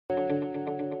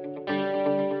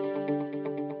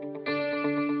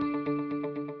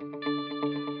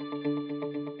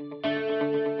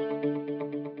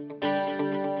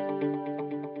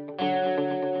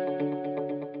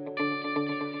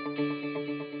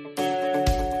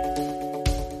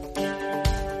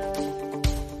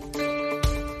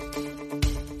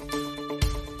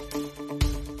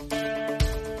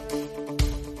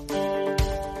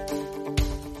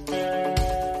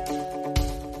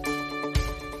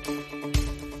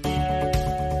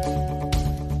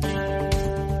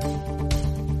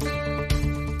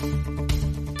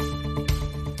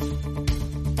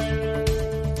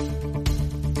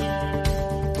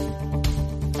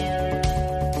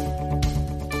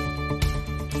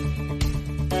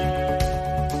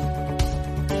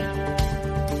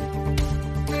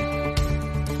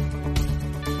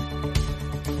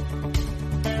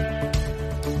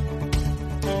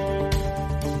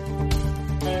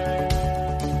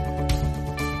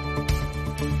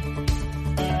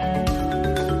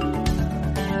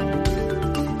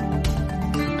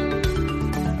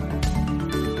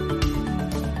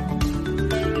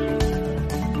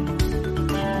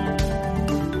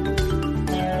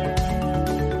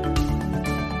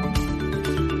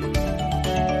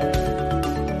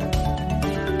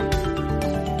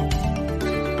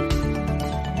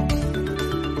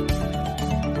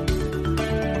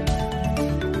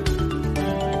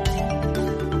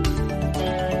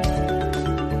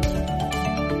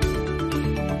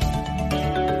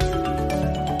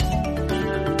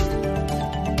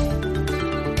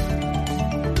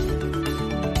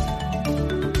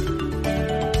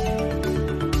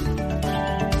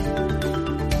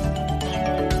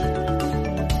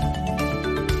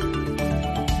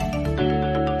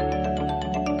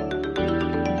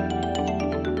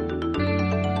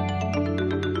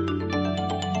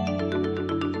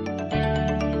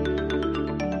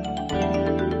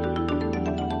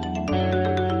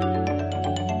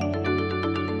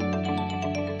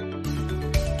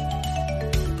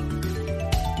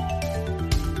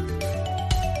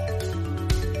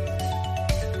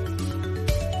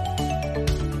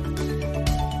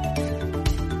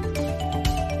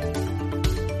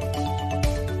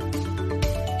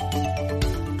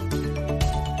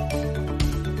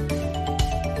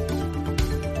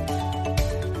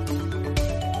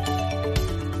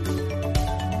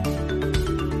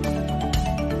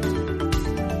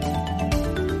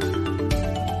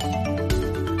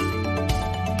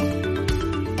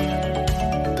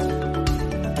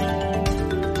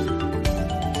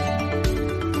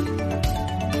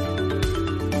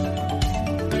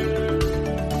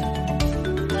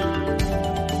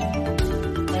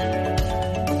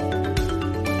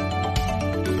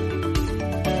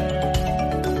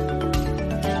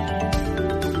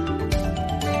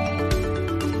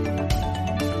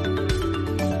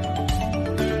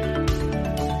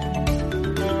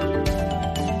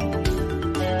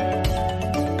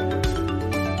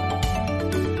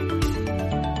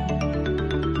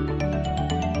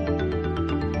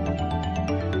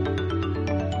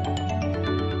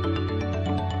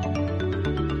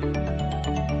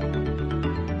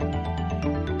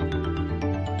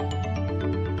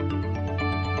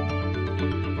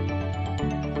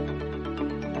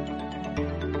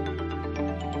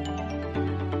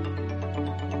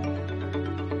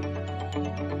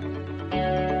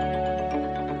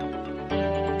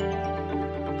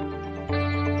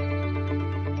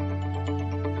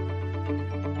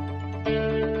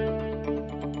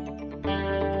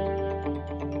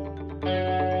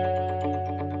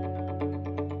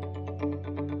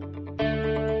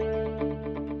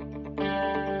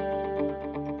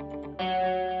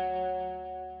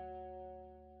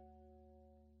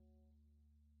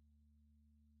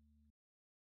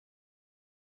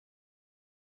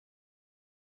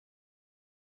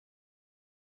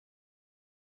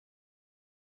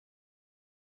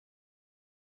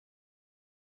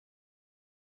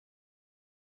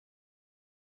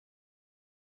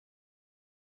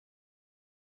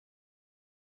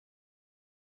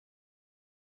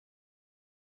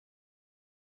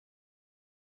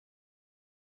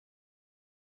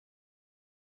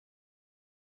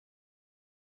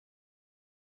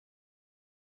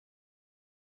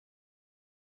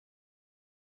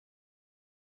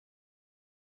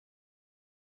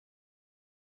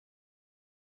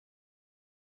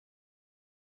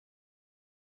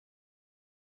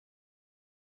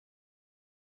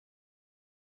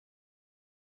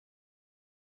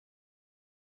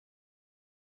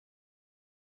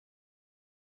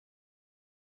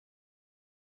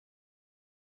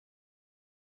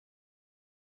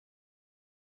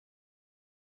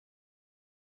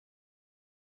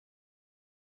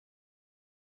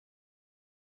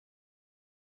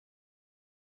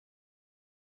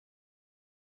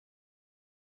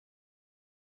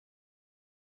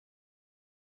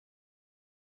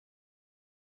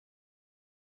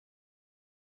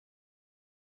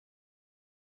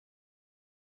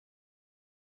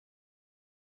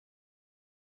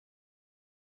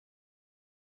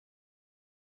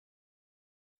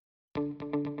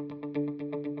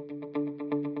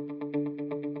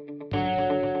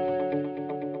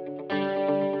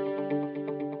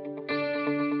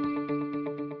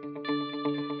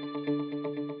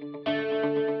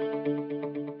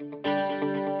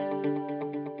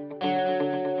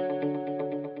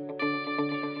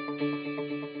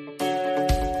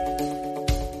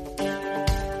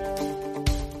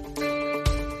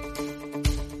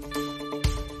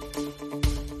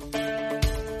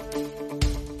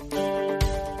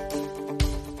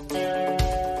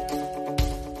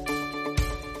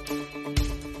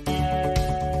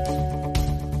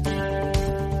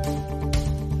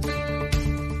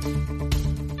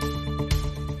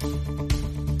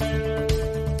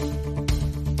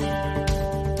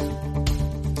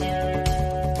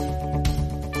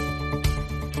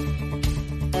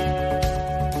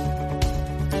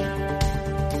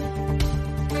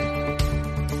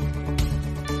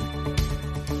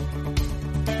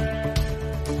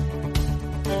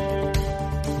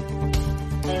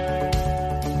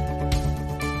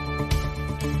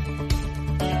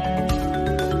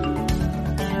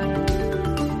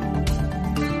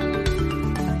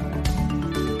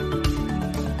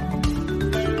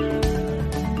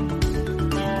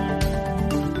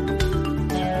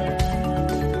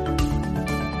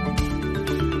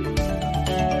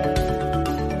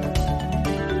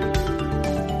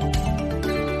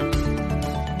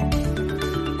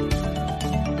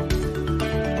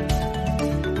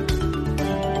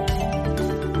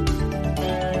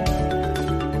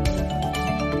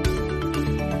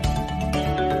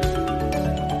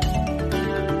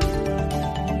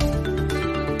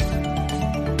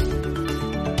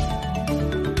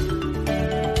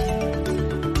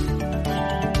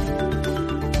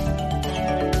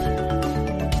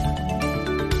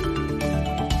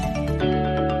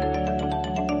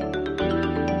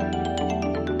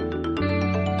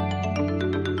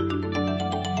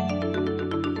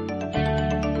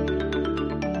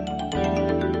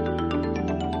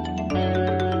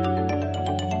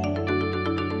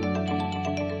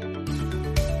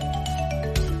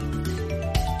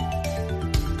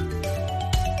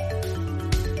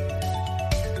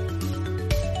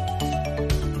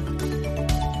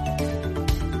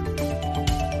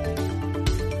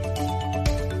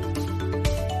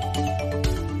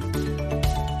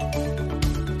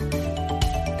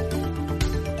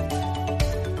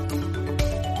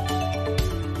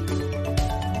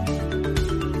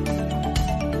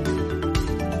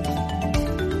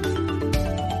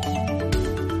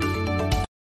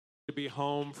Be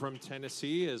home from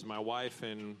Tennessee as my wife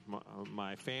and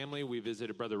my family. We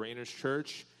visited Brother Rayner's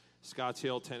church, Scotts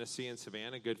Hill, Tennessee, and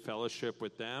Savannah. Good fellowship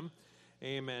with them.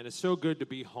 Amen. It's so good to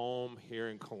be home here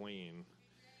in Killeen.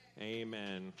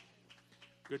 Amen.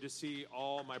 Good to see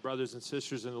all my brothers and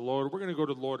sisters in the Lord. We're going to go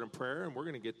to the Lord in prayer, and we're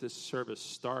going to get this service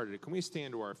started. Can we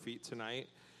stand to our feet tonight?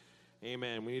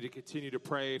 Amen. We need to continue to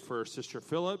pray for Sister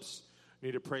Phillips. We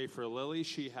need to pray for Lily.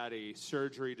 She had a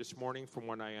surgery this morning, from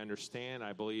what I understand.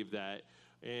 I believe that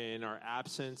in our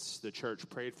absence, the church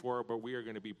prayed for her, but we are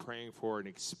going to be praying for an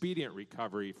expedient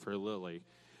recovery for Lily.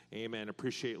 Amen.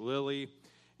 Appreciate Lily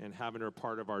and having her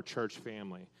part of our church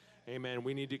family. Amen.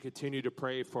 We need to continue to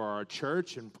pray for our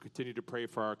church and continue to pray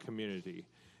for our community.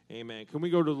 Amen. Can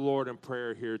we go to the Lord in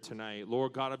prayer here tonight?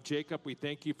 Lord God of Jacob, we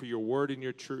thank you for your word and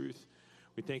your truth.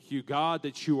 We thank you, God,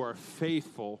 that you are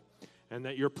faithful and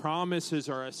that your promises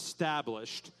are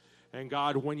established. And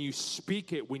God, when you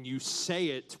speak it, when you say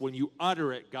it, when you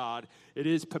utter it, God, it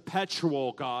is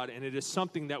perpetual, God, and it is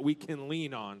something that we can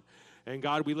lean on. And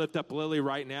God, we lift up Lily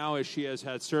right now as she has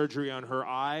had surgery on her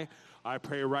eye. I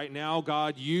pray right now,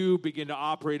 God, you begin to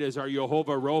operate as our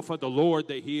Jehovah Rapha, the Lord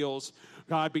that heals.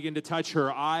 God, begin to touch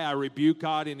her eye. I rebuke,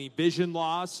 God, any vision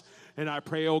loss. And I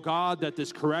pray, oh God, that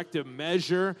this corrective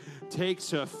measure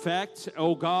takes effect,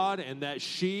 oh God, and that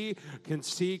she can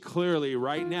see clearly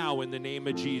right now in the name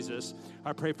of Jesus.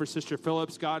 I pray for Sister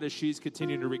Phillips, God, as she's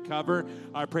continuing to recover.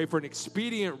 I pray for an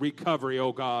expedient recovery,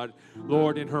 oh God,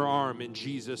 Lord, in her arm, in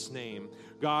Jesus' name.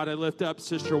 God, I lift up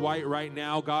Sister White right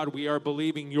now. God, we are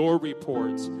believing your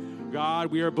reports.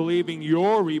 God, we are believing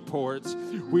your reports.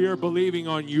 We are believing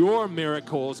on your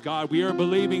miracles. God, we are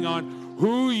believing on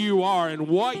who you are and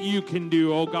what you can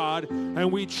do, oh God,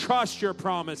 and we trust your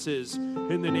promises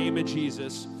in the name of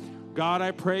Jesus. God,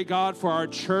 I pray, God, for our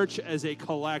church as a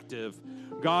collective.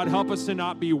 God, help us to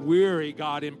not be weary,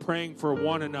 God, in praying for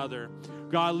one another.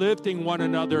 God, lifting one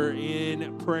another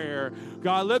in prayer.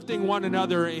 God, lifting one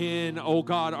another in, oh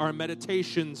God, our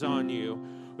meditations on you.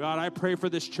 God, I pray for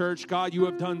this church. God, you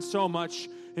have done so much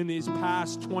in these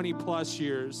past 20 plus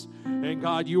years. And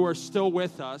God, you are still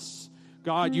with us.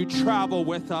 God, you travel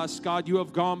with us. God, you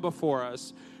have gone before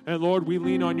us. And Lord, we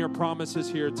lean on your promises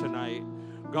here tonight.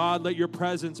 God, let your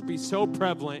presence be so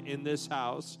prevalent in this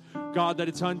house, God, that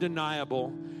it's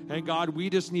undeniable. And God, we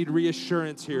just need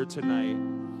reassurance here tonight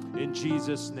in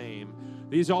Jesus' name.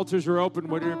 These altars are open.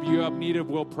 Whatever you have need of,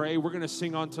 we'll pray. We're going to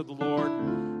sing unto the Lord.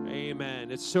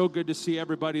 Amen. It's so good to see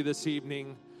everybody this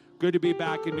evening. Good to be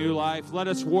back in New Life. Let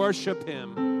us worship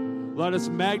him. Let us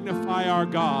magnify our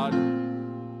God.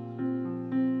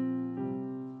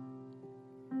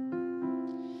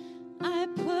 I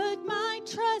put my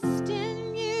trust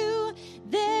in you.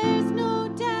 There's no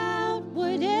doubt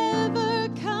whatever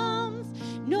comes.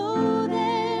 Know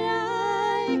that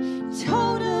I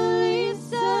totally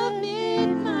submit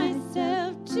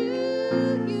myself to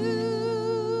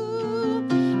you.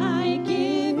 I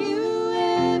give you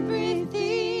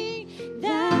everything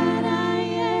that I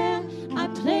am. I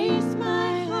place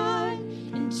my heart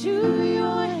into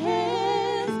your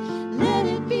hands. Let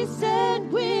it be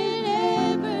said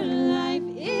whenever life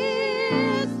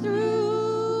is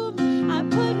through. I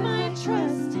put my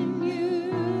trust in you.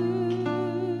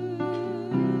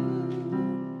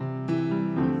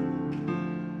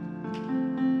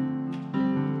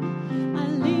 I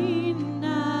lean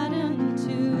not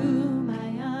unto my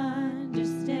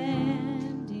understanding.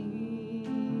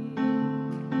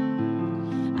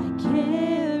 I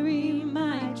carry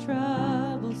my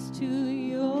troubles to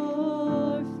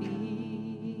your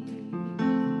feet.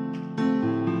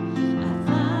 I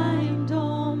find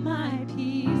all my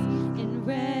peace in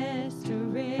restoration.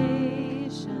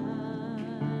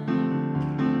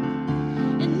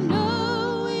 And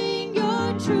knowing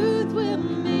your truth will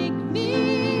make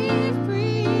me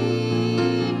free.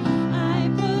 I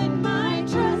put my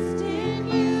trust in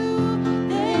you.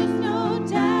 There's no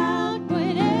doubt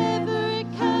whatever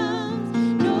it comes.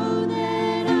 Know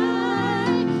that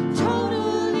I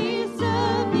totally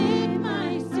submit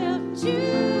myself to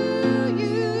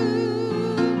you.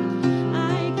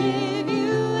 I give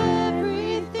you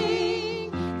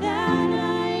everything that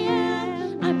I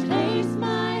am. I place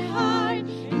my heart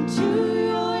into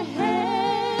your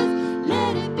hands.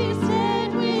 Let it be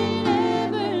said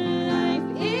whenever life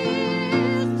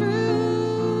is through.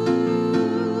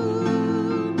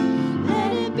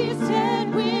 Let it be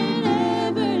said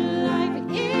whenever life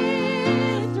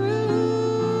is through.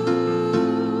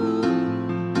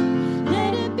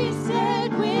 Let it be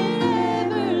said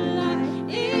whenever life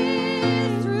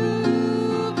is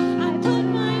through. I put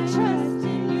my trust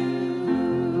in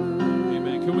you.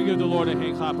 Amen. Can we give the Lord a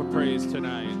hand clap of praise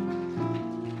tonight?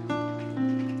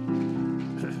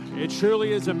 It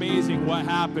truly is amazing what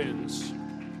happens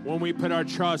when we put our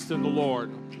trust in the Lord.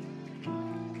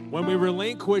 When we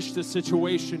relinquish the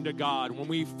situation to God, when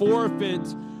we forfeit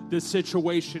the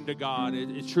situation to God,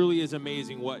 it truly is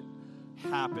amazing what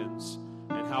happens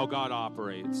and how God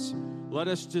operates. Let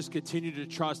us just continue to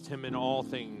trust him in all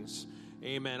things.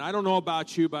 Amen. I don't know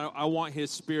about you, but I want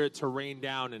his spirit to rain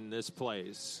down in this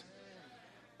place.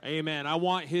 Amen. I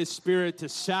want his spirit to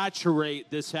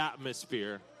saturate this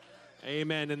atmosphere.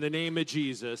 Amen. In the name of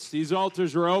Jesus. These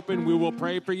altars are open. We will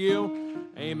pray for you.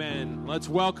 Amen. Let's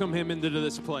welcome him into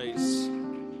this place.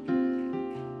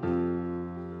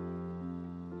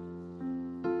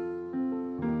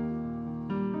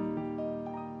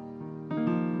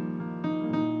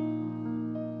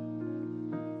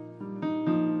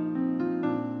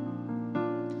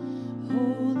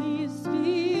 Holy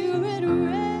Spirit,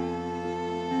 rain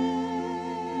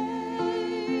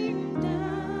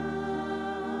down.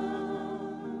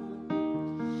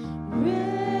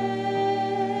 Rain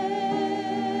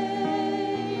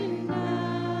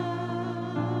down.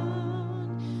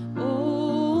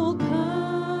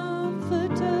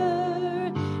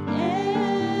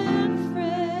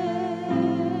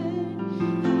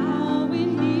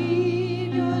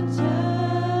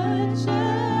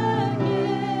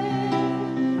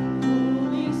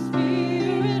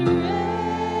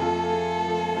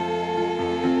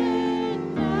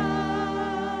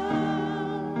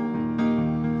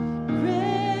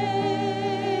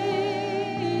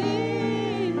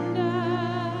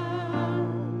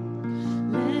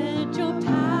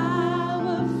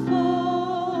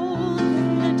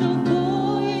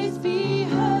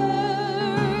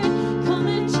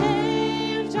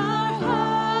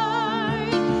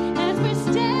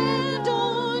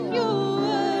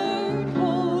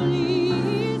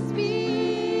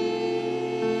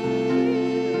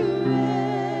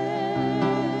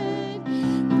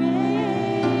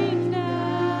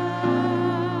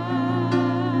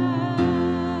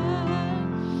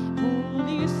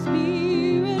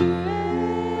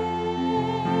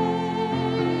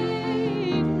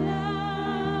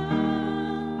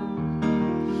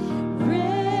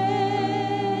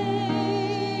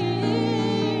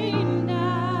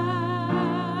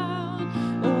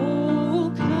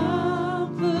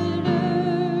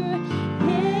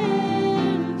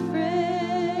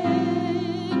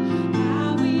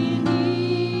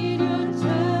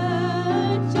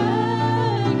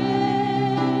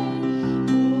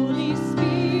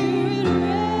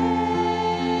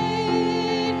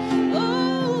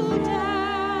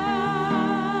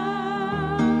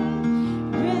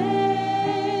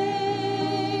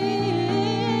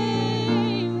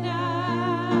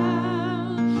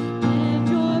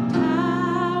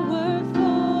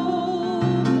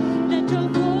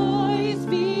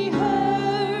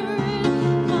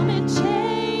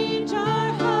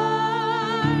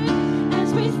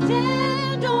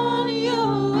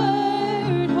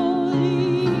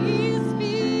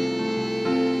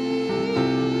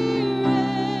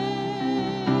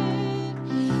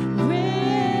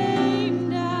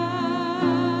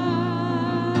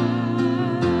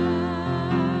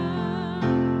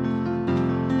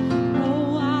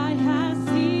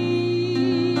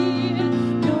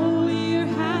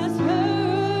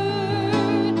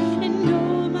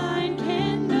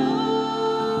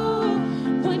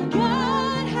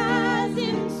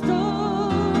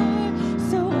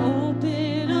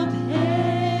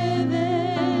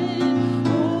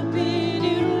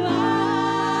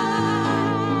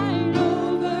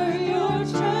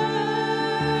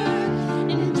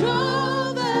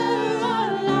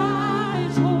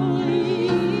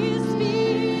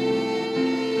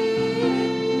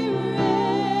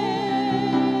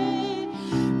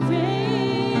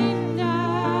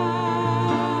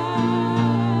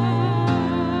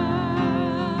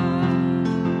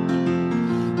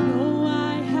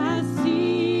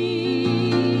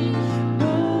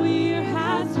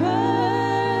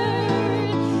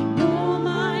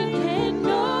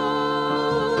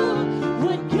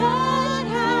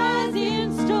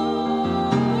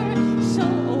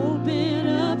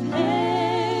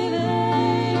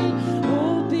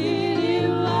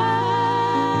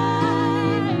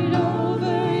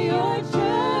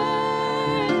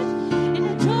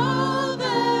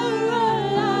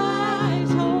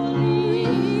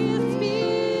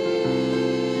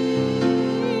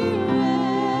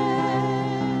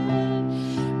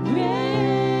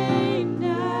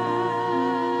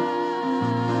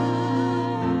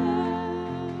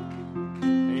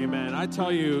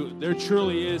 tell you, there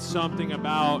truly is something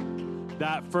about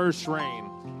that first rain.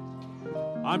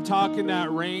 I'm talking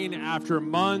that rain after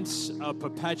months of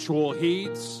perpetual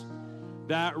heats,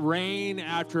 that rain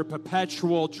after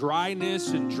perpetual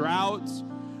dryness and droughts.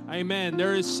 Amen.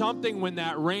 There is something when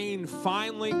that rain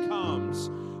finally comes.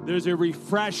 There's a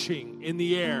refreshing in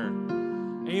the air.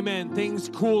 Amen. Things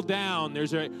cool down.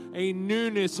 There's a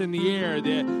newness in the air.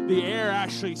 The air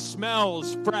actually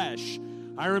smells fresh.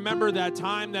 I remember that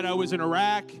time that I was in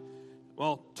Iraq.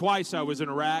 Well, twice I was in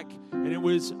Iraq, and it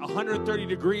was 130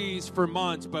 degrees for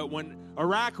months. But when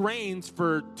Iraq rains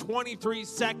for 23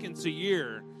 seconds a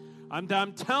year, I'm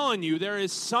telling you, there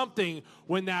is something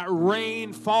when that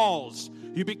rain falls.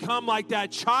 You become like that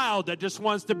child that just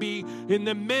wants to be in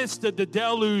the midst of the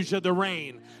deluge of the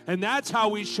rain. And that's how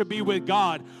we should be with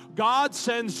God. God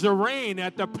sends the rain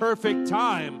at the perfect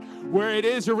time, where it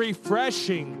is a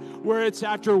refreshing, where it's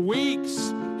after weeks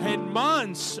and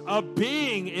months of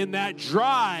being in that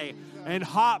dry and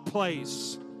hot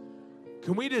place.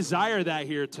 Can we desire that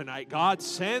here tonight? God,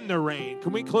 send the rain.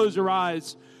 Can we close our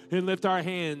eyes and lift our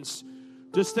hands?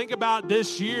 Just think about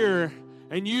this year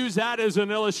and use that as an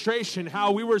illustration,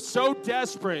 how we were so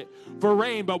desperate for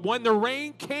rain. But when the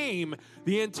rain came,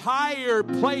 the entire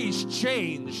place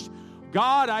changed.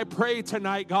 God, I pray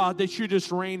tonight, God, that you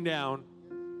just rain down.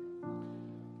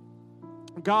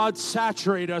 God,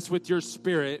 saturate us with your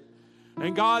spirit.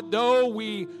 And God, though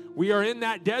we are in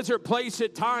that desert place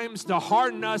at times to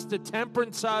harden us, to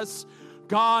temperance us,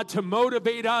 God, to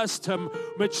motivate us, to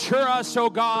mature us, oh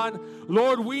God,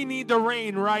 Lord, we need the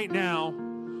rain right now.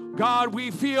 God,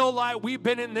 we feel like we've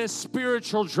been in this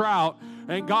spiritual drought.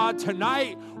 And God,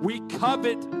 tonight we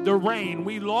covet the rain.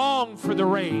 We long for the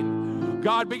rain.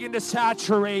 God, begin to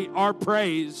saturate our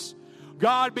praise.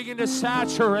 God, begin to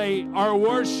saturate our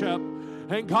worship.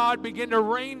 And God, begin to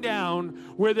rain down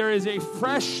where there is a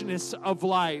freshness of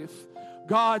life.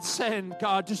 God, send,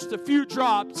 God, just a few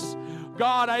drops.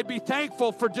 God, I'd be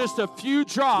thankful for just a few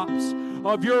drops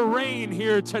of your rain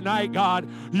here tonight, God.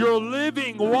 Your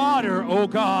living water, oh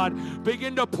God,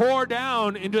 begin to pour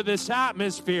down into this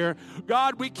atmosphere.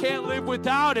 God, we can't live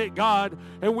without it, God,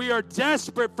 and we are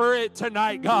desperate for it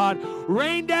tonight, God.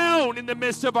 Rain down in the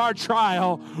midst of our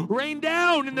trial. Rain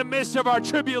down in the midst of our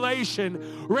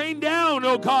tribulation. Rain down,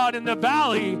 oh God, in the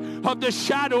valley of the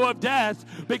shadow of death,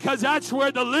 because that's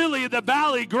where the lily of the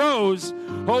valley grows.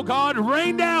 Oh God,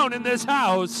 rain down in this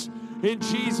house in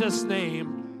Jesus'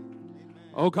 name.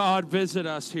 Oh God, visit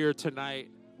us here tonight.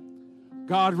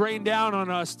 God, rain down on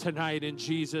us tonight in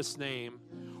Jesus' name.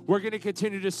 We're going to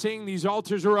continue to sing. These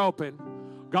altars are open.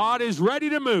 God is ready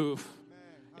to move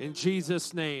in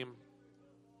Jesus' name.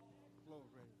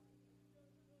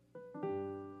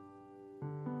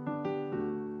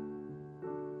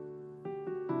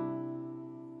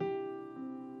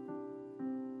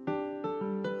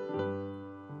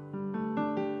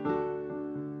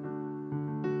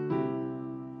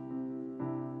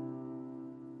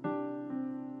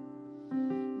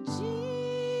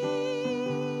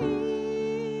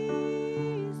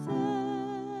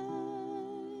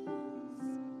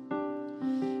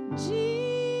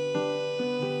 Jesus.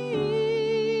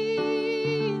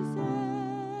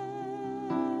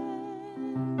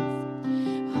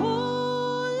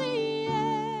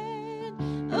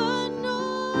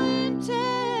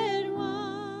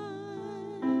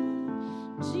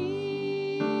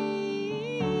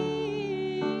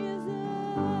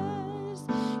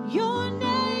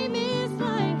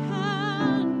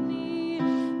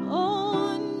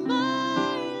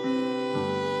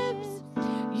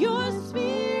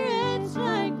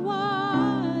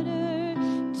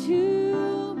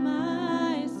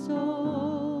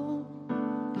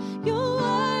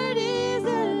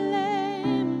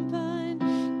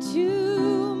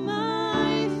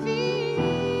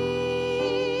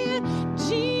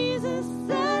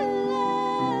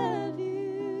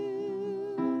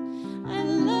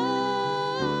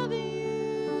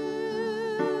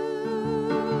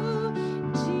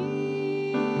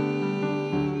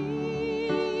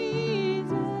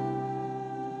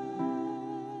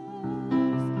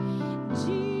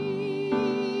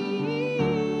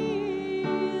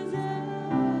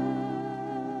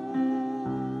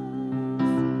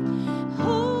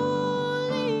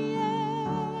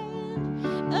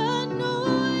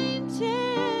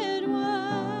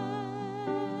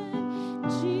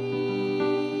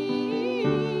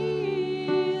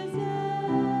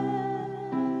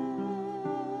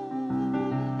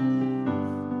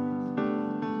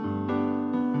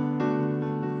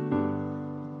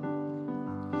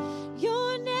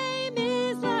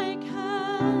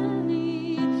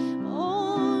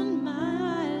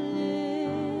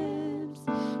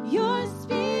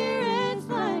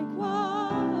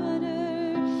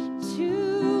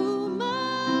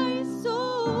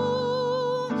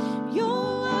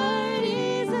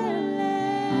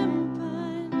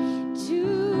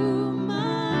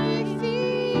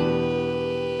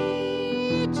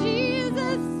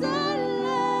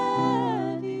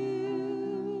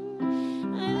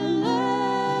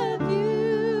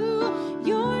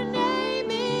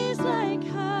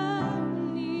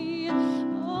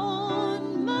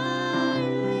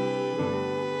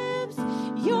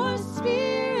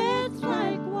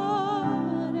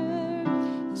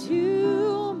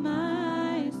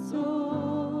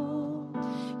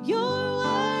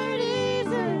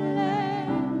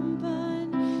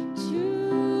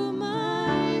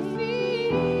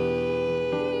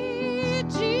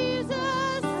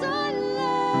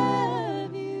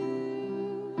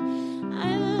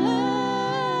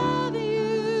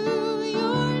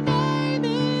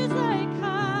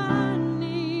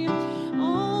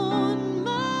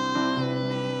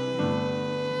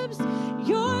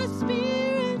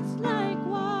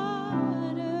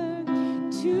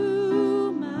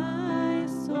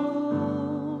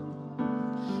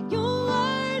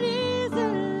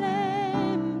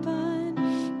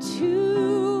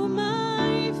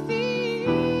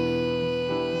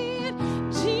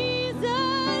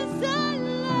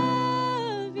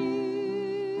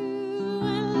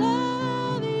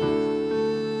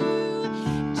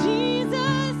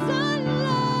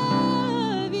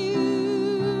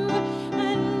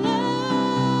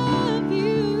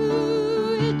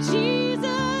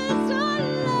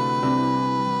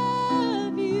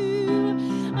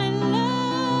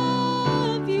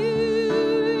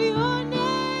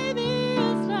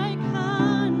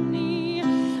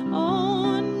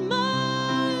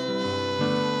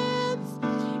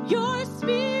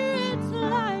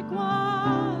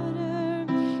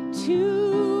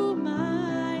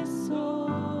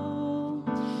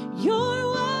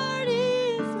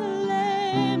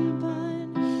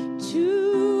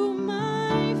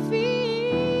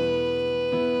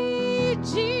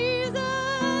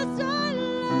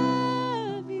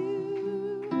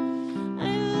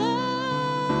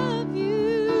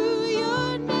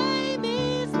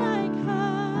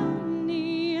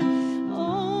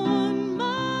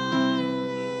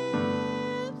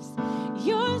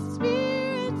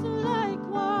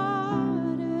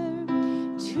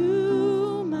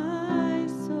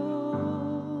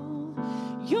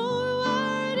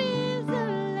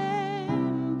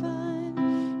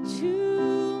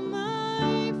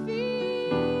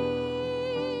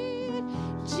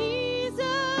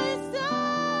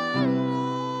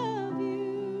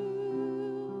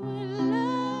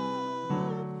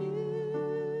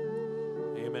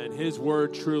 His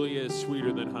word truly is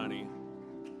sweeter than honey.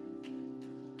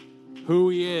 Who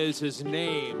He is, His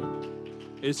name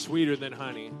is sweeter than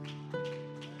honey.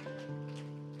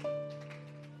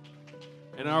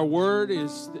 And our word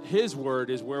is, His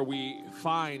word is where we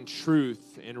find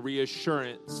truth and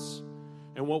reassurance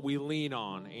and what we lean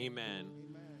on. Amen.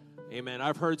 Amen.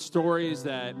 I've heard stories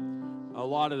that a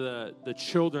lot of the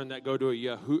children that go to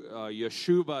a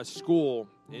yeshiva school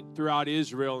throughout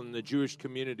Israel and the Jewish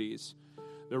communities,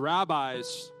 the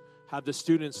rabbis have the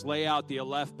students lay out the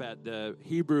alphabet, the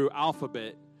Hebrew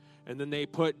alphabet, and then they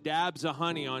put dabs of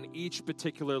honey on each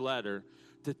particular letter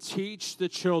to teach the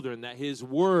children that His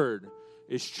word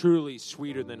is truly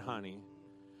sweeter than honey.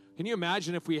 Can you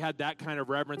imagine if we had that kind of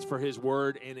reverence for His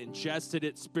word and ingested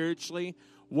it spiritually,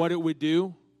 what it would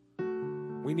do?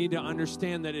 We need to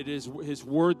understand that it is His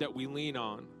word that we lean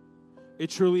on. It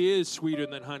truly is sweeter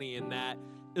than honey in that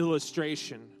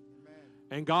illustration.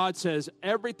 And God says,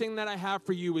 everything that I have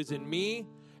for you is in me,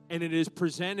 and it is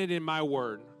presented in my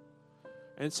word.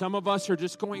 And some of us are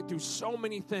just going through so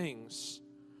many things.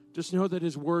 Just know that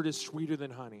His word is sweeter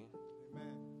than honey.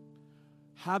 Amen.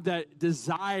 Have that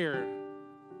desire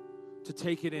to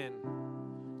take it in,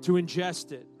 to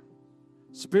ingest it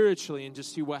spiritually and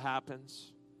just see what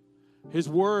happens. His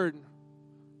word,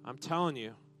 I'm telling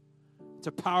you, it's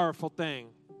a powerful thing.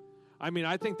 I mean,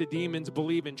 I think the demons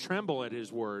believe and tremble at His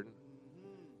word.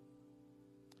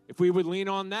 If we would lean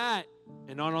on that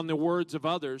and not on the words of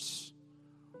others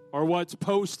or what's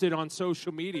posted on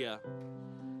social media,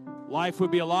 life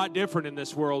would be a lot different in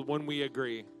this world when we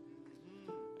agree.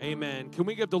 Amen. Can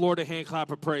we give the Lord a hand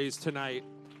clap of praise tonight?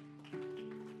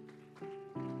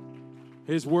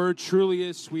 His word truly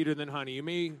is sweeter than honey. You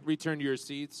may return to your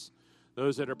seats.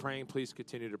 Those that are praying, please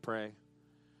continue to pray.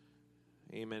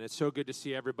 Amen. It's so good to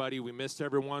see everybody. We missed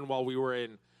everyone while we were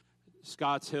in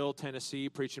Scotts Hill, Tennessee,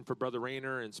 preaching for Brother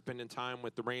Rayner and spending time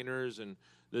with the Rayners and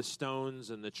the Stones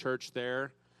and the church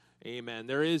there. Amen.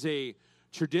 There is a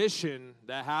tradition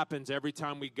that happens every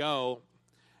time we go,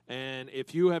 and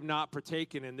if you have not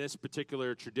partaken in this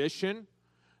particular tradition,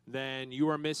 then you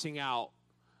are missing out.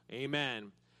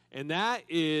 Amen. And that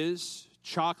is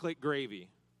chocolate gravy,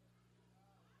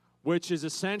 which is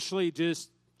essentially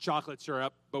just chocolate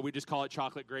syrup, but we just call it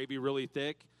chocolate gravy, really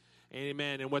thick.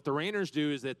 Amen. And what the Rayners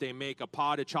do is that they make a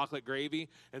pot of chocolate gravy,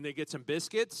 and they get some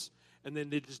biscuits, and then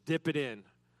they just dip it in.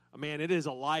 Man, it is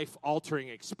a life-altering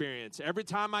experience. Every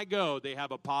time I go, they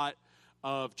have a pot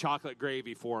of chocolate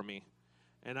gravy for me.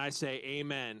 And I say,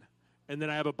 amen. And then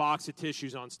I have a box of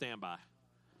tissues on standby.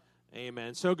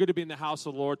 Amen. So good to be in the house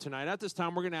of the Lord tonight. At this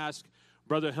time, we're going to ask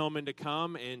Brother Hillman to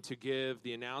come and to give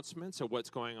the announcements of what's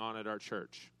going on at our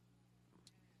church.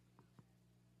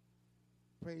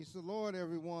 Praise the Lord,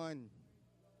 everyone.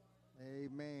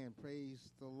 Amen. Praise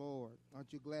the Lord.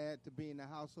 Aren't you glad to be in the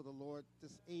house of the Lord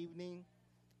this evening?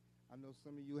 I know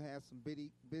some of you have some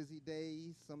busy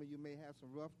days. Some of you may have some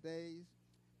rough days.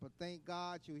 But thank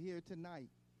God you're here tonight.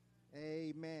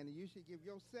 Amen. And you should give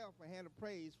yourself a hand of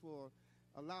praise for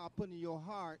putting in your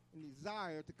heart and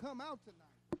desire to come out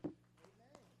tonight. Amen.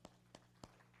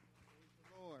 Praise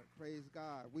the Lord. Praise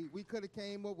God. We could have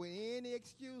came up with any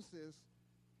excuses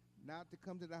not to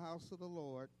come to the house of the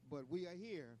Lord, but we are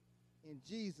here in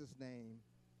Jesus' name.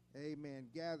 Amen.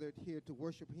 Gathered here to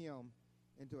worship Him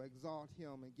and to exalt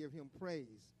Him and give Him praise.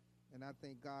 And I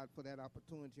thank God for that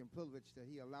opportunity and privilege that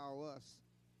He allow us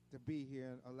to be here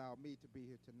and allow me to be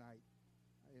here tonight.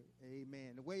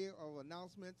 Amen. The way of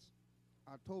announcements,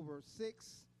 October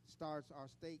 6th starts our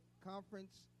state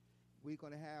conference. We're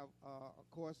going to have, of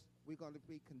course, we're going to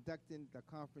be conducting the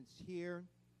conference here.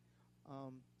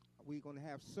 We're going to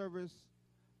have service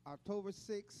October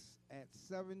 6th at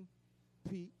 7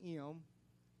 p.m.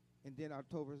 And then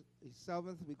October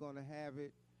 7th, we're going to have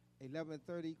it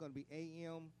 11:30, going to be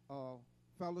a.m.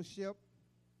 fellowship.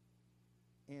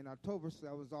 And October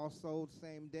 7th, also the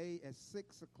same day at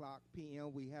 6 o'clock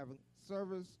p.m., we have a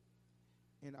service.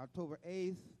 And October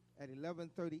 8th at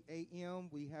 11:30 a.m.,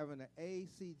 we have an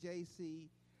ACJC,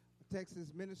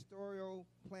 Texas Ministerial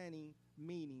Planning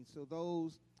meeting. So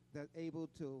those that able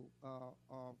to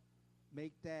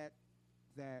make that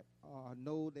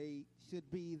know they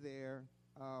should be there,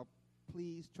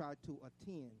 please try to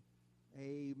attend.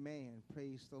 Amen.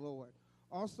 Praise the Lord.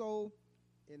 Also,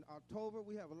 in October,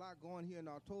 we have a lot going here in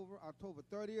October. October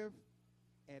 30th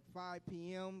at 5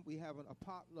 p.m., we have a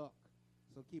potluck.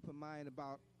 So keep in mind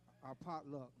about our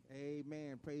potluck.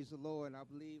 Amen. Praise the Lord. And I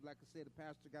believe, like I said, the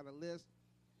pastor got a list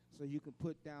so you can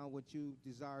put down what you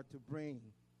desire to bring.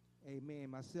 Amen.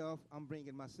 Myself, I'm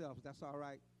bringing myself. That's all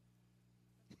right.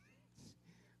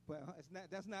 But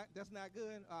that's not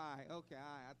good. All right. Okay.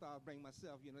 All right. I thought I'd bring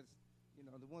myself. You know, You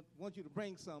know, they want you to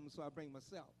bring something, so I bring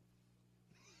myself.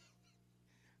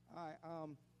 All right.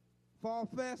 Fall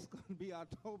Fest going to be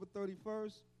October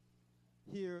 31st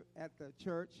here at the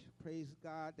church. Praise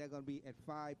God. They're going to be at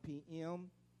 5 p.m.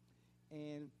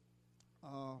 And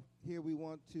here we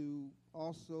want to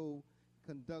also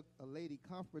conduct a lady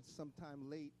conference sometime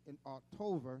late in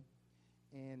October.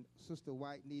 And Sister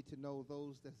White need to know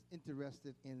those that's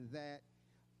interested in that,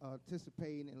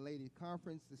 participating in lady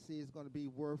conference to see it's going to be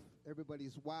worth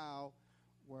everybody's while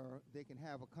where they can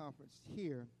have a conference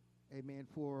here, amen,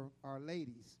 for our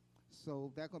ladies.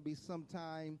 So that's going to be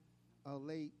sometime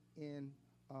late in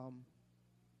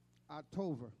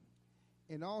October.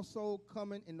 And also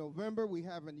coming in November, we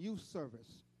have a youth service.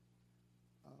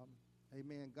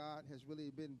 Amen. God has really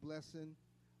been blessing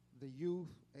the youth,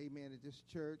 amen, at this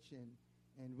church and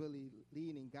really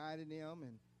leading and guiding them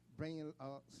and bringing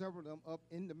several of them up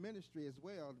in the ministry as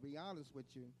well, to be honest with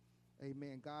you.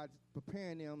 Amen. God's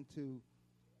preparing them to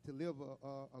live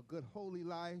a good, holy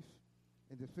life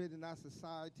and to fit in our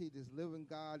society, just living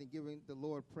God and giving the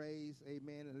Lord praise,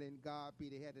 amen, and letting God be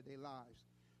the head of their lives.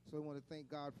 So I want to thank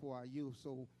God for our youth.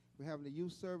 So we're having a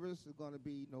youth service. It's going to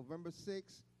be November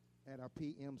 6th at our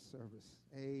p.m. service.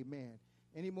 Amen.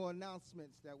 Any more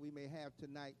announcements that we may have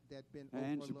tonight that been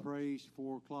Hands overlooked? of Praise,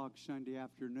 4 o'clock Sunday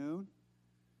afternoon.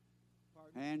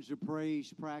 Pardon? Hands of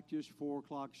Praise practice, 4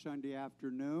 o'clock Sunday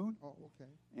afternoon. Oh, okay.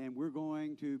 And we're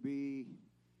going to be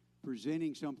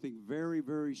presenting something very,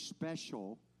 very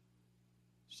special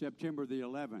September the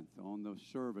 11th on the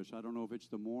service. I don't know if it's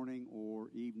the morning or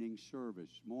evening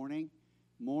service. Morning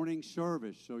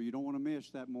service, so you don't want to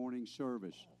miss that morning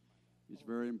service. It's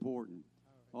very important.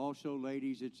 Also,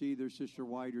 ladies, it's either Sister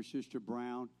White or Sister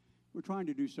Brown. We're trying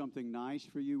to do something nice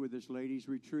for you with this ladies'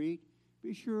 retreat.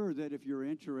 Be sure that if you're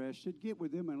interested, get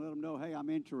with them and let them know, hey, I'm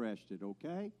interested,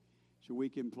 okay? So we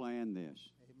can plan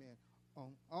this.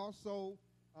 Amen. Also,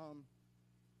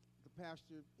 the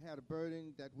pastor had a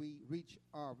burden that we reach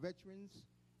our veterans.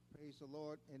 Praise the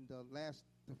Lord. And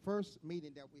the first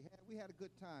meeting that we had a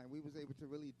good time. We was able to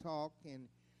really talk and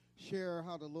share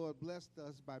how the Lord blessed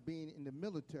us by being in the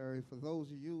military. For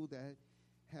those of you that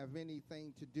have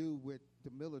anything to do with the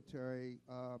military,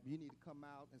 you need to come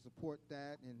out and support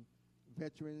that. And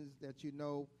veterans that you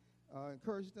know,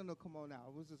 encourage them to come on out.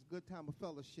 It was just a good time of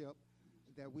fellowship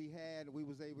that we had. We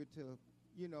was able to,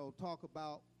 talk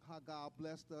about how God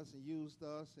blessed us and used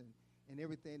us and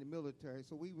everything in the military.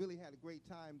 So we really had a great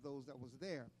time, those that was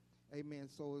there. Amen.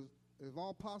 So if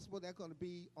all possible, that's going to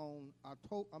be on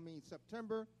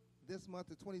September, this month,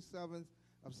 the 27th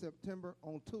of September,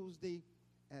 on Tuesday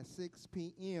at 6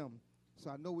 p.m.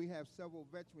 So I know we have several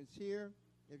veterans here.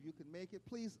 If you can make it,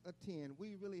 please attend.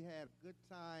 We really had a good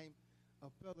time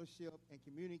of fellowship and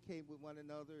communicate with one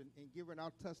another and giving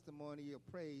our testimony of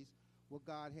praise what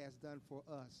God has done for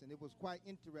us. And it was quite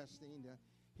interesting to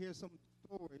hear some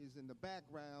stories in the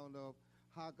background of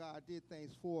how God did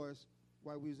things for us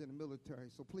while we was in the military.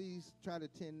 So please try to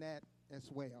attend that as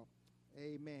well.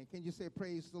 Amen. Can you say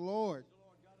praise the Lord?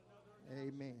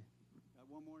 Amen. Got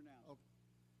one more now. Okay.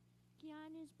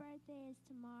 Keanu's birthday is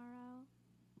tomorrow.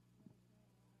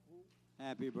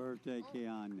 Happy birthday,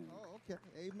 Keanu. Oh, okay.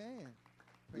 Amen.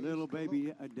 Praise Little the baby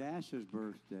Lord. Adasha's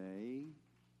birthday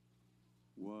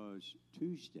was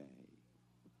Tuesday.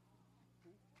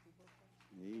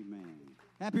 Amen.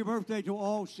 Happy birthday to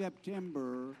all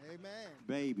September Amen.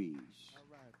 babies. All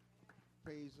right.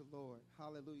 Praise the Lord.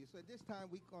 Hallelujah. So at this time,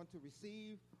 we're going to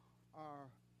receive our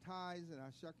tithes and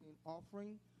our shucking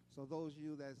offering. So those of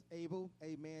you that's able,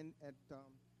 amen,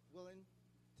 willing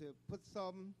to put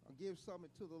some or give something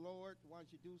to the Lord, why don't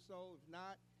you do so? If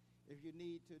not, if you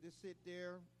need to just sit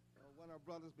there, one of our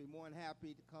brothers be more than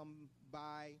happy to come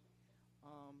by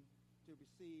to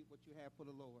receive what you have for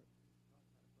the Lord.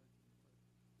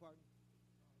 Pardon?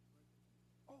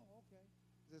 Oh, okay.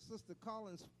 The Sister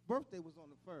Collins' birthday was on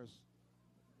the 1st.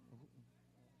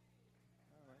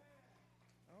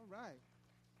 All right.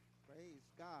 Praise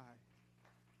God.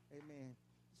 Amen.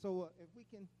 So if we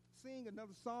can sing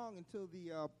another song until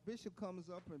the bishop comes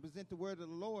up and present the word of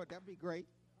the Lord, that'd be great.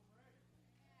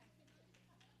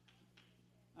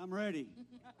 I'm ready.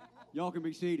 Y'all can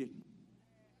be seated.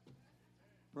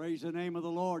 Praise the name of the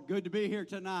Lord. Good to be here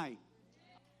tonight.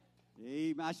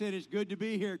 Amen. I said it's good to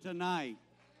be here tonight.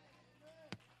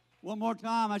 One more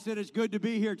time, I said it's good to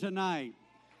be here tonight.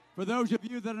 For those of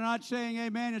you that are not saying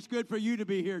amen, it's good for you to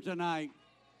be here tonight.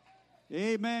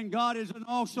 Amen. God is an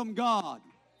awesome God.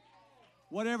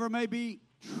 Whatever may be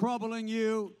troubling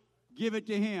you, give it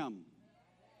to Him.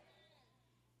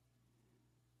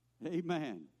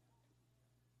 Amen.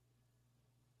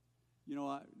 You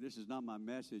know, this is not my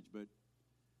message, but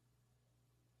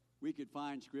we could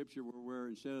find scripture where we're,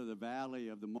 instead of the valley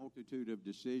of the multitude of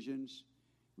decisions,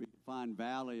 we could find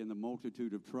valley in the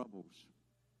multitude of troubles.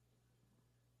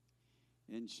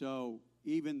 And so,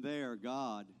 even there,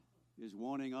 God is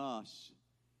wanting us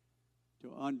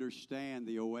to understand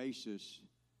the oasis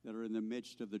that are in the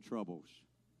midst of the troubles.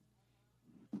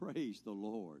 Praise the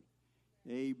Lord.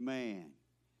 Amen.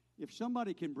 If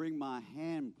somebody can bring my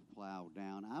hand plow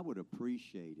down, I would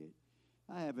appreciate it.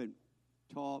 I haven't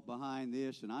taught behind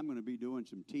this, and I'm going to be doing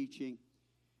some teaching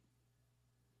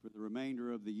for the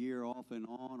remainder of the year off and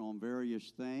on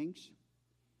various things.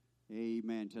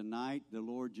 Amen. Tonight, the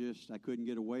Lord I couldn't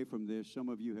get away from this. Some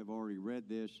of you have already read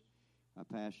this. I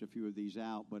passed a few of these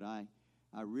out, but I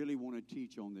really want to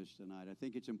teach on this tonight. I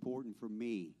think it's important for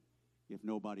me, if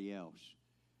nobody else.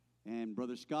 And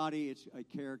Brother Scotty, it's a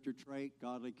character trait,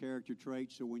 godly character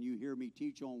trait, so when you hear me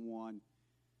teach on one,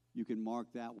 you can mark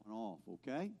that one off,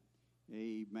 okay?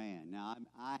 Amen. Now,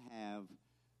 I have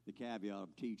the caveat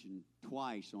of teaching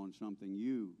twice on something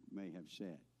you may have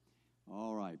said.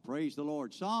 All right, praise the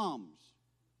Lord. Psalms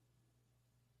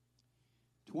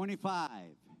 25,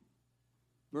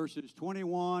 verses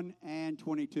 21 and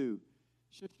 22.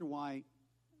 Sister White,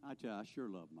 I tell you, I sure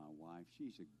love my wife.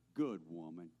 She's a good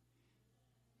woman.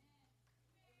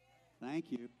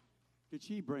 Thank you. Could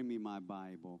she bring me my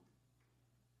Bible?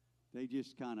 They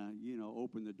just kind of,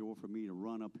 opened the door for me to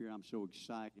run up here. I'm so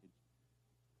excited.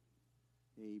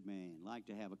 Amen. Like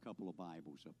to have a couple of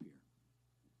Bibles up here.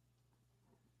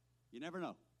 You never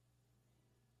know.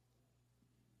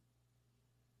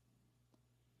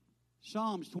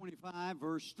 Psalms 25,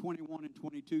 verse 21 and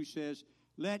 22 says,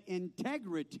 "Let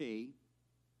integrity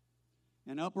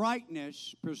and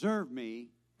uprightness preserve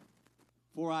me,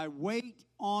 for I wait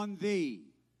on thee."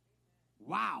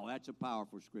 Wow, that's a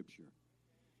powerful scripture.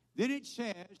 Then it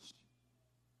says,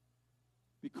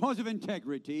 because of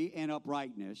integrity and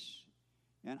uprightness,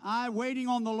 and I waiting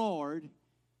on the Lord,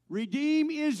 redeem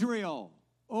Israel,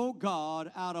 O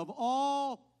God, out of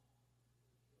all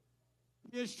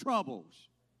his troubles.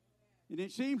 And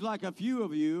it seems like a few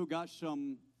of you got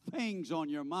some things on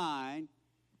your mind.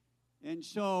 And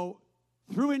so,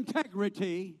 through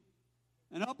integrity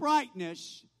and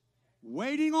uprightness,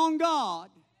 waiting on God,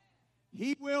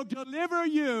 he will deliver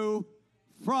you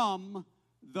from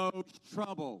those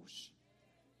troubles.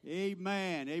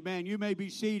 Amen. Amen. You may be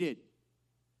seated.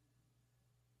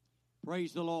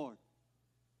 Praise the Lord.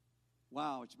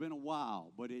 Wow, it's been a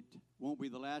while, but it won't be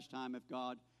the last time if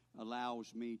God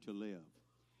allows me to live.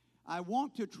 I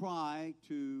want to try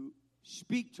to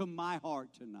speak to my heart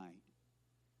tonight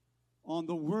on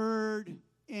the word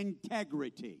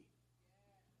integrity.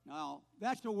 Now,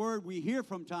 that's the word we hear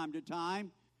from time to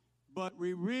time, but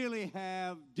we really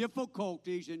have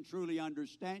difficulties in truly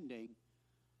understanding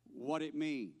what it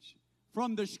means.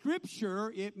 From the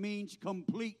scripture, it means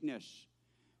completeness.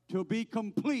 To be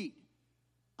complete.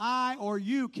 I or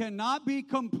you cannot be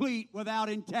complete without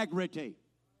integrity.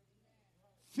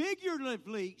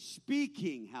 Figuratively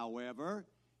speaking, however,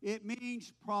 it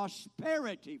means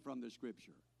prosperity from the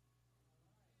scripture.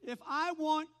 If I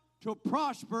want to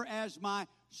prosper as my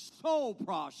soul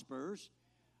prospers,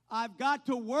 I've got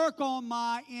to work on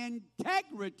my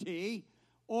integrity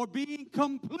or being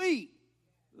complete,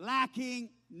 lacking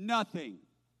nothing.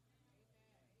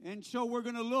 And so we're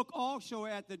going to look also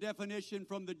at the definition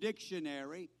from the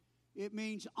dictionary. It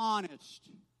means honest.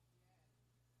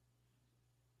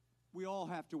 We all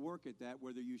have to work at that,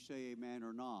 whether you say amen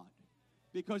or not.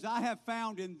 Because I have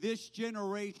found in this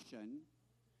generation,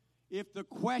 if the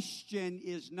question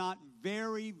is not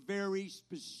very, very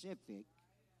specific,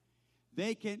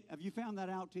 they can, have you found that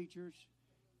out, teachers?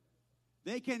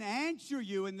 They can answer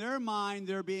you in their mind,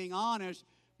 they're being honest,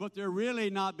 but they're really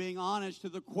not being honest to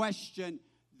the question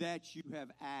that you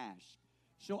have asked.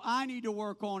 So I need to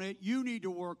work on it. You need to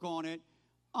work on it.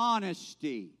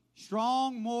 Honesty,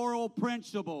 strong moral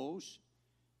principles,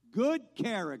 good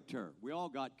character. We all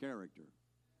got character.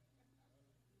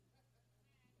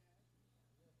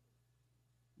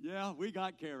 Yeah, we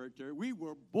got character. We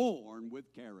were born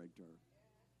with character.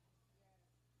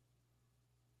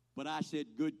 But I said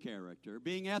good character.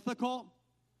 Being ethical,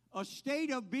 a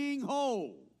state of being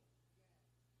whole.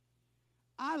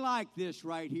 I like this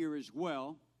right here as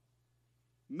well.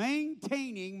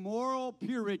 Maintaining moral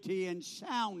purity and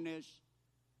soundness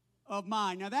of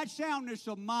mind. Now, that soundness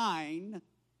of mind,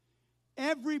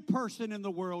 every person in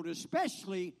the world,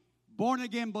 especially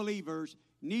born-again believers,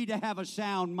 need to have a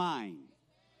sound mind.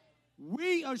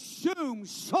 We assume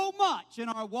so much in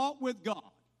our walk with God.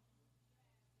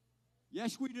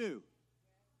 Yes, we do.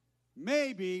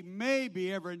 Maybe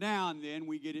every now and then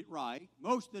we get it right.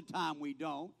 Most of the time we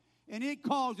don't. And it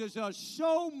causes us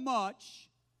so much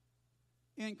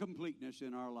incompleteness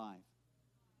in our life.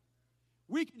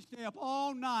 We can stay up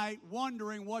all night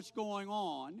wondering what's going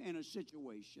on in a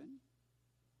situation,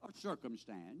 a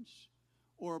circumstance,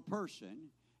 or a person,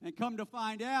 and come to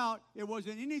find out it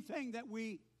wasn't anything that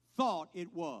we thought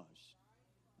it was.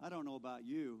 I don't know about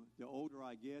you. The older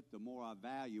I get, the more I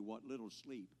value what little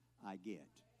sleep I get.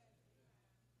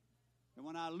 And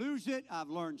when I lose it, I've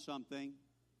learned something.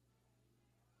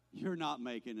 You're not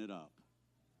making it up.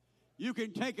 You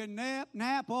can take a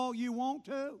nap all you want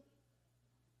to.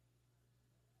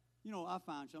 You know, I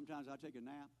find sometimes I take a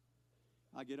nap,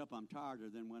 I get up, I'm tireder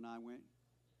than when I went.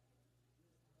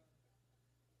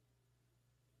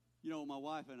 You know, my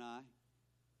wife and I,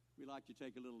 we like to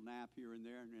take a little nap here and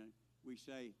there, and we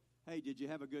say, hey, did you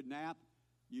have a good nap?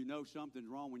 You know something's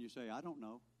wrong when you say, I don't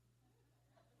know.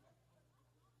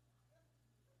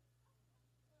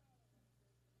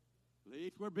 At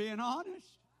least we're being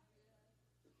honest.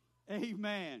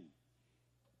 Amen.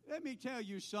 Let me tell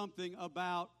you something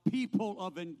about people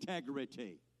of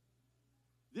integrity.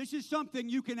 This is something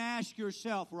you can ask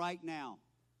yourself right now.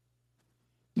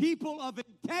 People of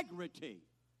integrity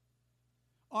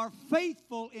are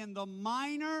faithful in the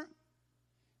minor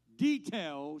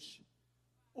details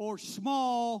or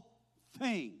small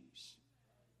things.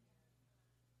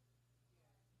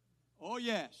 Oh,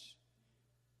 yes.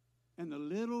 And the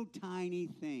little tiny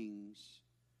things,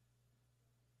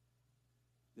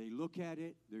 they look at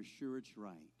it, they're sure it's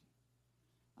right.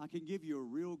 I can give you a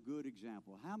real good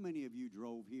example. How many of you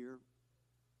drove here?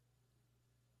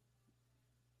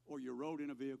 Or you rode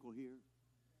in a vehicle here?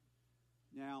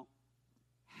 Now,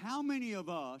 how many of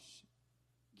us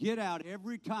get out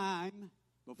every time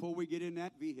before we get in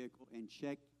that vehicle and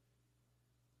check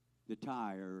the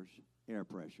tires' air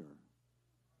pressure?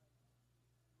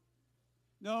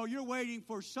 No, you're waiting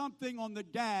for something on the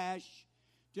dash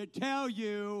to tell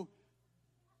you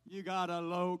you got a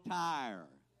low tire.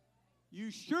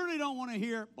 You surely don't want to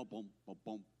hear ba-bum,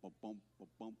 ba-bum, ba-bum,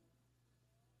 ba-bum.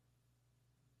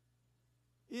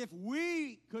 If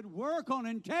we could work on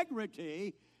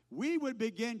integrity, we would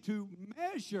begin to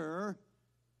measure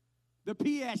the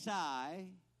PSI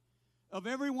of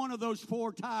every one of those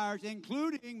 4 tires,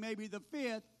 including maybe the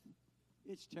 5th.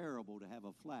 It's terrible to have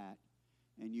a flat,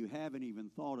 and you haven't even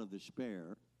thought of the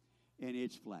spare, and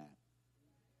it's flat.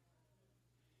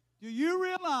 Do you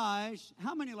realize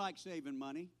how many like saving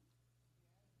money?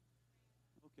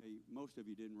 Okay, most of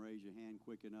you didn't raise your hand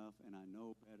quick enough, and I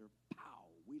know better. Pow,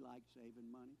 we like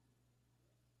saving money.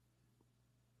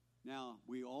 Now,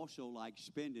 we also like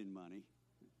spending money.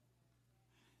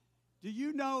 Do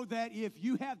you know that if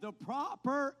you have the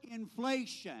proper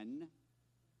inflation,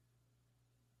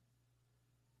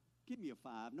 give me a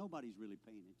 5, nobody's really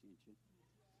paying attention.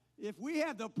 If we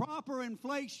have the proper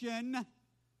inflation,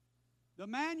 the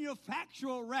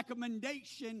manufacturer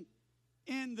recommendation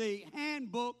in the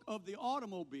handbook of the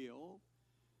automobile,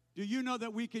 do you know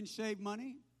that we can save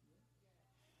money?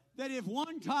 That if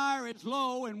one tire is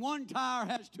low and one tire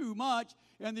has too much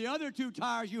and the other 2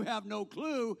 tires you have no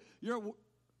clue, your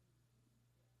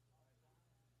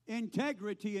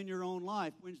integrity in your own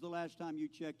life. When's the last time you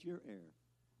checked your air?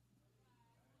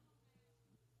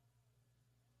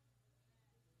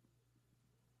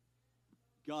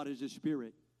 God is a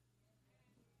spirit.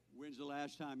 When's the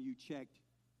last time you checked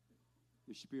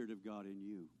the Spirit of God in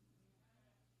you?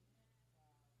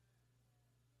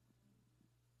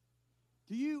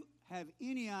 Do you have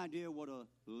any idea what a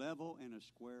level and a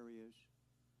square is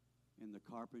in the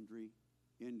carpentry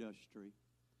industry?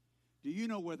 Do you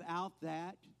know without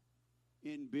that,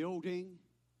 in building,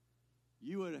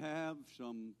 you would have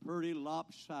some pretty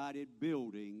lopsided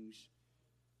buildings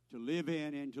to live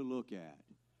in and to look at?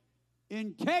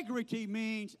 Integrity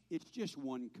means it's just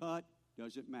one cut.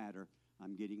 Doesn't matter.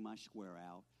 I'm getting my square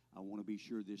out. I want to be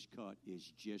sure this cut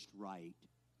is just right.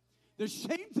 The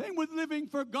same thing with living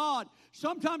for God.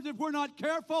 Sometimes if we're not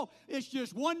careful, it's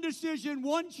just one decision,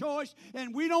 one choice,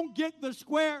 and we don't get the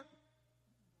square.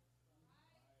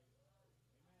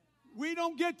 We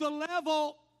don't get the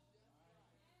level.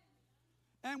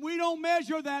 And we don't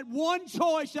measure that one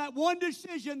choice, that one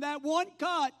decision, that one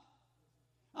cut.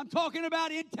 I'm talking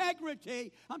about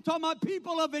integrity. I'm talking about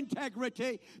people of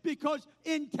integrity, because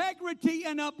integrity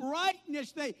and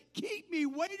uprightness, they keep me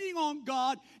waiting on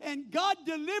God, and God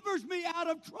delivers me out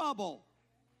of trouble.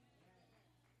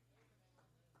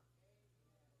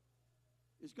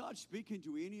 Is God speaking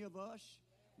to any of us?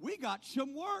 We got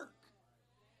some work.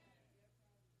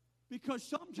 Because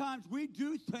sometimes we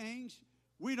do things,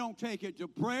 we don't take it to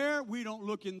prayer, we don't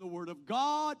look in the Word of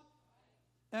God.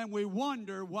 And we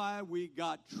wonder why we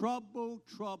got trouble,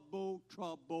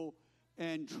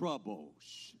 and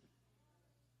troubles.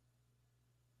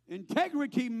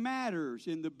 Integrity matters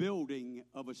in the building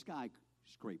of a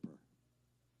skyscraper.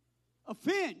 A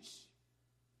fence.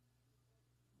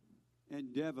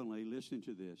 And definitely, listen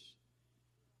to this.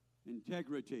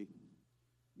 Integrity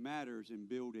matters in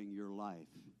building your life.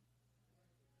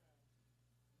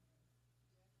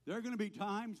 There are going to be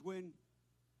times when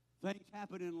things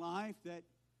happen in life that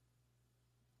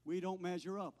we don't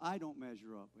measure up. I don't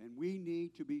measure up. And we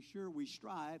need to be sure we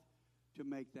strive to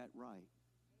make that right.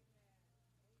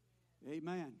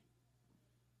 Amen.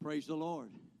 Praise the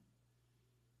Lord.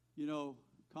 You know,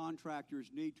 contractors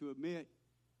need to admit,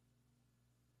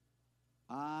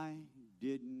 I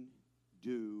didn't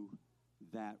do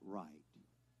that right,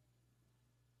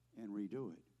 and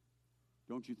redo it.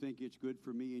 Don't you think it's good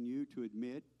for me and you to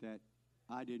admit that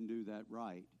I didn't do that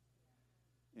right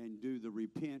and do the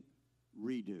repent,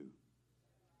 redo?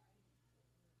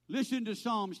 Listen to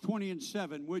Psalms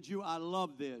 20:7, would you? I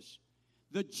love this.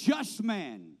 The just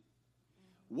man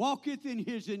walketh in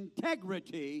his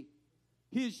integrity,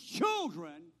 his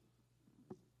children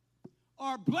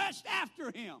are blessed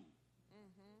after him.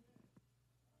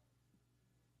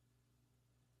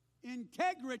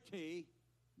 Integrity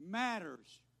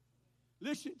matters.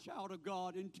 Listen, child of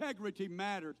God, integrity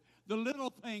matters. The little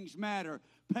things matter.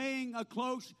 Paying a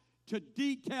close to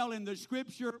detail in the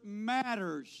Scripture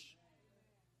matters.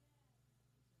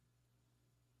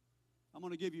 I'm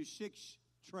going to give you 6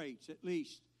 traits, at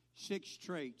least 6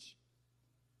 traits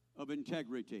of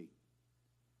integrity.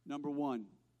 Number 1,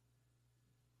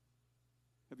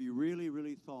 have you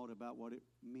really thought about what it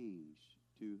means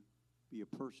to be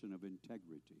a person of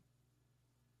integrity?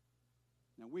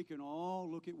 Now, we can all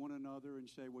look at one another and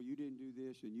say, well, you didn't do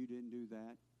this and you didn't do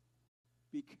that.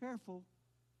 Be careful,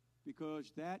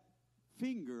 because that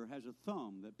finger has a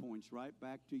thumb that points right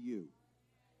back to you,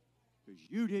 because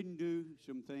you didn't do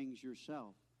some things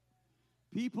yourself.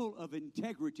 People of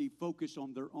integrity focus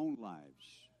on their own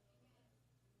lives.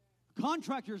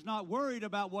 Contractor's not worried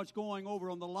about what's going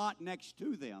over on the lot next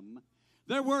to them.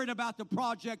 They're worried about the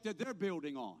project that they're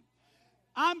building on.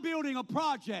 I'm building a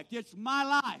project. It's my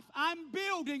life. I'm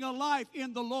building a life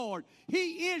in the Lord.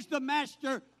 He is the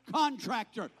master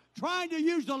contractor, trying to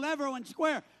use the lever and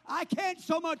square. I can't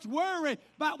so much worry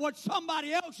about what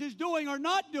somebody else is doing or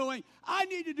not doing. I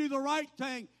need to do the right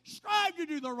thing, strive to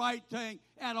do the right thing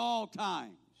at all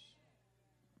times.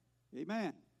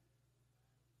 Amen.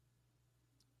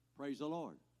 Praise the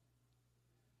Lord.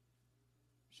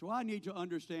 So I need to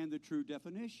understand the true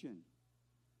definition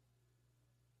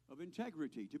of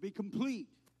integrity, to be complete.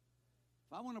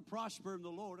 If I want to prosper in the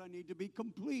Lord, I need to be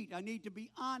complete. I need to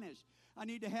be honest. I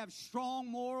need to have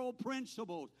strong moral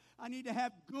principles. I need to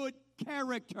have good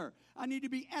character. I need to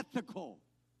be ethical.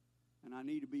 And I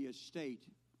need to be a state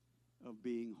of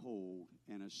being whole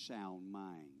and a sound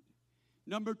mind.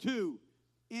 Number 2,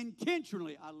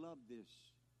 intentionally, I love this,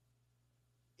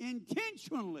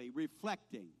 intentionally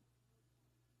reflecting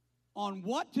on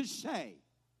what to say.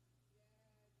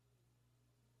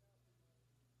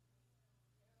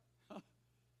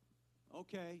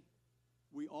 Okay,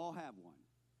 we all have one.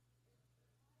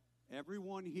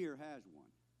 Everyone here has one.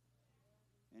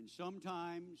 And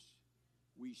sometimes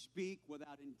we speak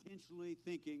without intentionally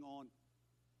thinking on.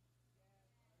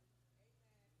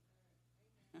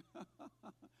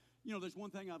 You know, there's one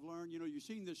thing I've learned. You know, you've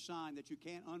seen this sign that you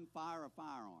can't unfire a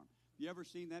firearm. You ever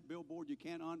seen that billboard? You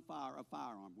can't unfire a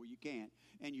firearm. Well, you can't.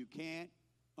 And you can't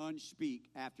unspeak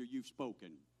after you've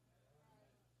spoken.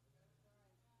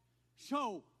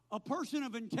 So, a person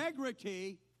of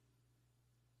integrity,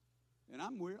 and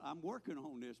I'm working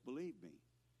on this, believe me.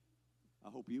 I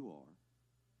hope you are.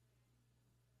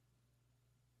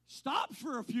 Stops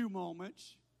for a few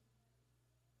moments.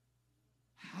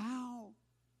 How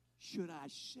should I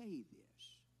say this?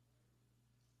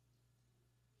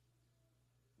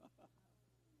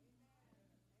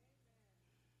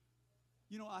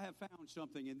 You know, I have found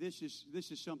something, and this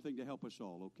is something to help us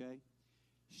all, okay?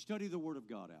 Study the Word of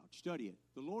God out. Study it.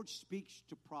 The Lord speaks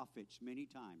to prophets many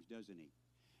times, doesn't He?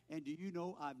 And do you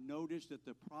know, I've noticed that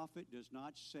the prophet does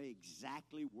not say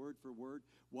exactly word for word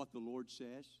what the Lord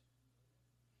says.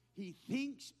 He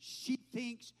thinks, she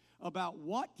thinks about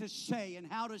what to say and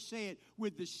how to say it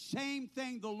with the same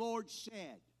thing the Lord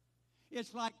said.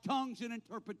 It's like tongues and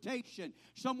interpretation.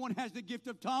 Someone has the gift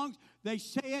of tongues. They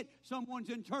say it. Someone's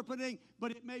interpreting,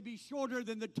 but it may be shorter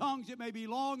than the tongues. It may be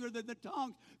longer than the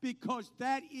tongues, because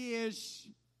that is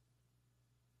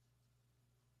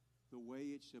the way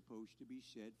it's supposed to be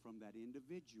said from that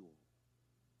individual.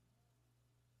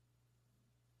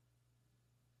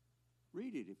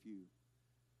 Read it if you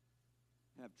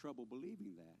have trouble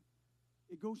believing that.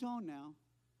 It goes on now.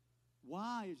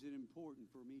 Why is it important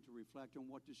for me to reflect on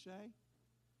what to say?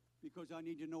 Because I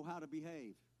need to know how to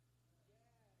behave.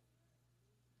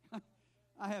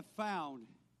 I have found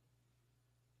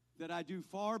that I do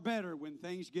far better when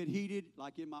things get heated,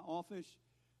 like in my office.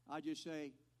 I just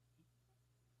say,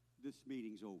 this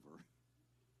meeting's over.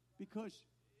 Because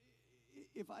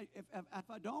if I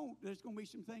don't, there's going to be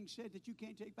some things said that you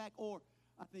can't take back, or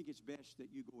I think it's best that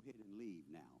you go ahead and leave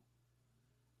now.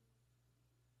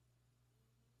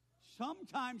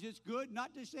 Sometimes it's good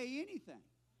not to say anything.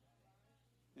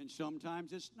 And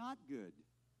sometimes it's not good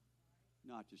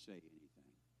not to say anything.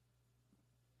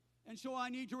 And so I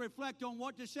need to reflect on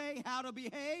what to say, how to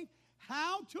behave,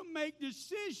 how to make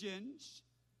decisions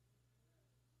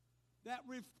that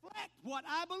reflect what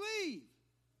I believe.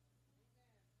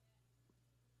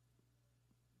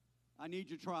 I need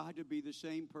to try to be the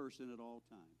same person at all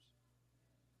times.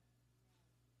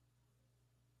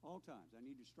 All times. I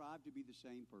need to strive to be the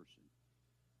same person.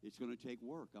 It's going to take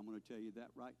work. I'm going to tell you that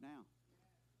right now.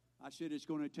 I said it's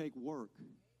going to take work.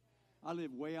 I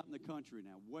live way out in the country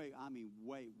now. Way out.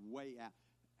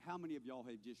 How many of y'all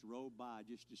have just rode by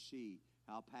just to see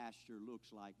how pasture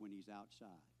looks like when he's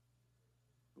outside?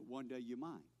 But one day you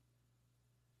might.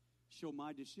 So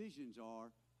my decisions are,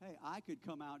 hey, I could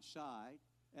come outside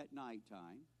at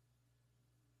nighttime.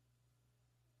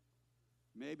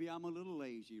 Maybe I'm a little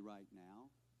lazy right now.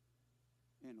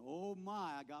 And oh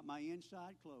my, I got my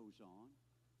inside clothes on.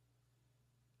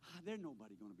 There's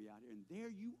nobody going to be out here. And there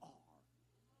you are.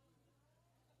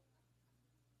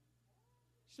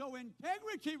 So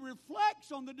integrity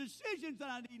reflects on the decisions that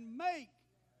I need to make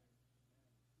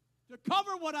to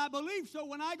cover what I believe. So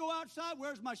when I go outside,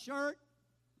 where's my shirt?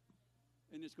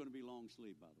 And it's going to be long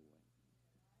sleeve, by the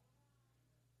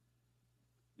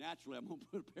way. Naturally, I'm going to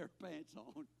put a pair of pants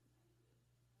on.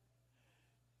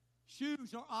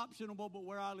 Shoes are optional, but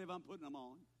where I live, I'm putting them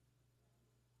on.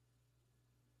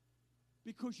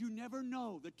 Because you never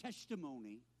know the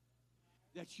testimony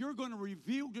that you're going to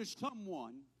reveal to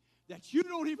someone that you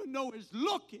don't even know is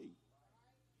looking.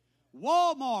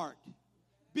 Walmart,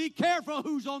 be careful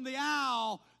who's on the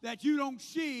aisle that you don't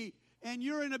see, and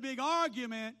you're in a big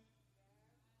argument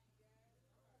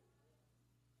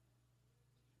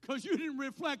because you didn't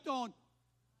reflect on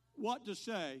what to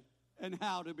say and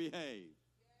how to behave.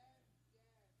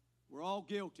 We're all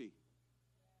guilty.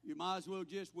 You might as well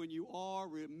just, when you are,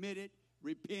 admit it,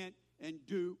 repent, and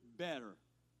do better.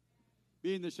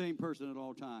 Being the same person at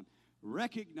all times.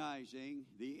 Recognizing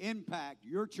the impact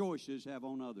your choices have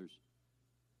on others.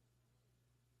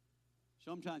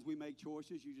 Sometimes we make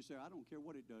choices, you just say, I don't care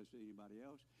what it does to anybody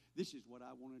else. This is what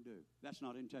I want to do. That's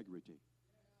not integrity.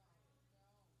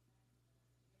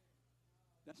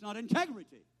 That's not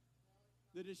integrity.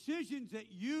 The decisions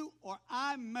that you or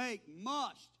I make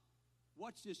must.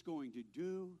 What's this going to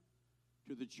do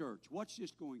to the church? What's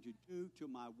this going to do to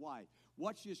my wife?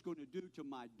 What's this going to do to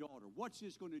my daughter? What's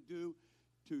this going to do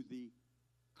to the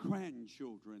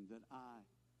grandchildren that I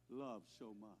love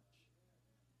so much?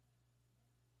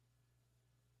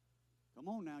 Come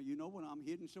on now, you know when I'm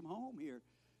hitting some home here.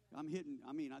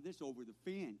 This over the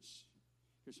fence.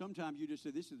 Because sometimes you just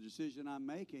say, this is a decision I'm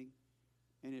making,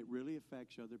 and it really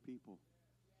affects other people.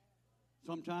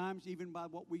 Sometimes even by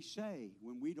what we say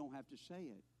when we don't have to say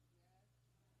it.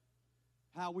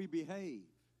 How we behave.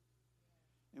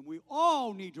 And we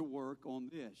all need to work on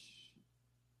this.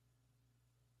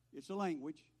 It's a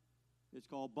language. It's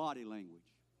called body language.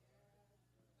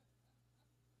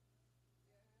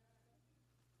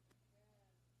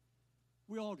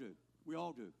 We all do. We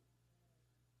all do.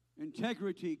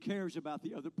 Integrity cares about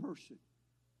the other person.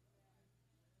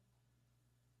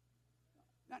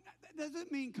 That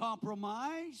doesn't mean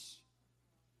compromise.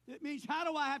 It means, how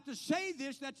do I have to say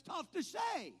this that's tough to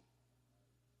say?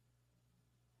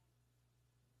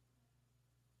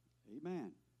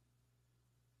 Amen.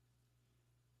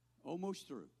 Almost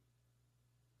through.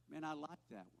 Man, I like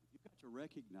that one. You've got to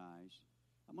recognize,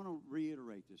 I'm going to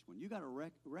reiterate this one. You've got to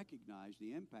recognize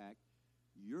the impact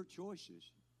your choices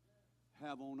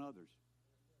have on others.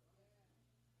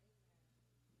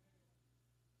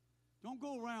 Don't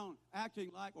go around acting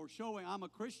like or showing I'm a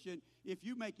Christian if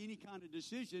you make any kind of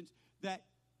decisions that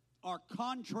are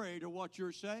contrary to what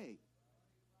you're saying.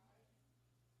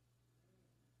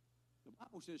 The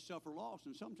Bible says suffer loss,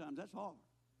 and sometimes that's hard.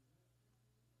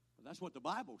 But that's what the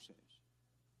Bible says.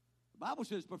 The Bible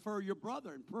says prefer your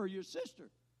brother and prefer your sister.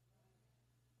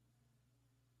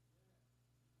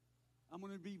 I'm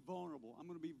going to be vulnerable. I'm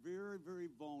going to be very, very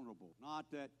vulnerable. Not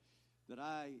that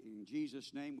I, in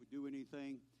Jesus' name, would do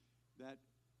anything that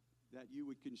that you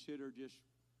would consider just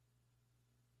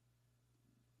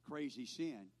crazy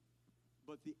sin.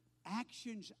 But the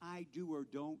actions I do or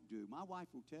don't do, my wife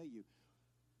will tell you,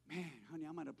 man, honey,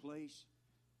 I'm at a place,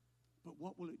 but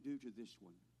what will it do to this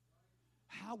one?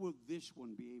 How will this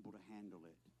one be able to handle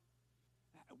it?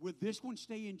 Would this one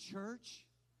stay in church?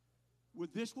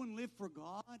 Would this one live for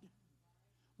God?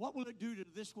 What will it do to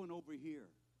this one over here?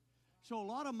 So a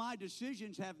lot of my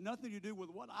decisions have nothing to do with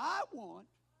what I want,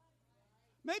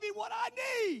 maybe what I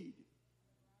need.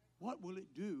 What will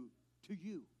it do to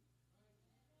you?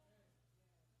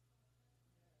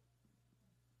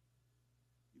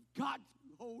 You've got to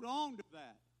hold on to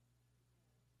that.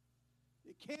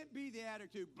 It can't be the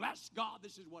attitude, bless God,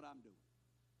 this is what I'm doing.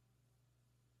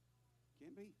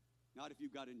 Can't be. Not if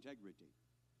you've got integrity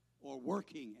or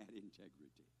working at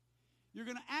integrity. You're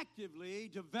going to actively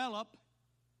develop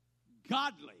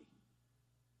godly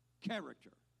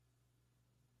character.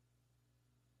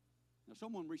 Now,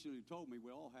 someone recently told me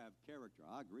we all have character.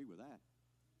 I agree with that.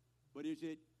 But is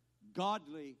it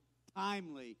godly,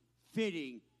 timely,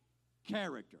 fitting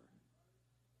character?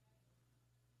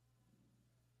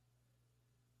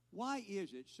 Why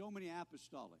is it so many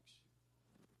apostolics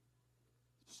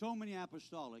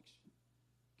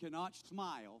cannot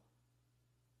smile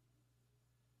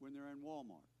when they're in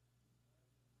Walmart?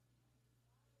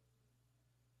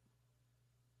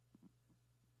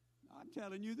 I'm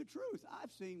telling you the truth.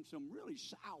 I've seen some really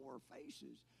sour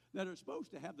faces that are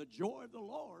supposed to have the joy of the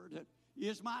Lord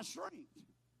is my strength.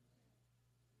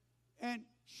 And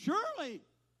surely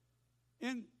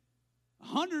in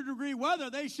 100-degree weather,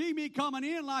 they see me coming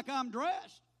in like I'm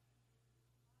dressed.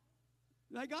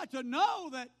 They got to know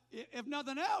that, if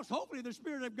nothing else, hopefully the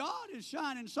Spirit of God is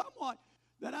shining somewhat,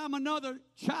 that I'm another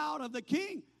child of the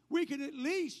King. We can at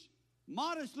least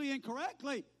modestly and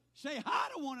correctly say hi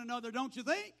to one another, don't you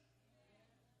think?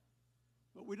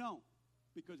 But we don't,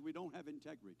 because we don't have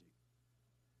integrity.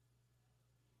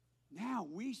 Now,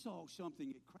 we saw something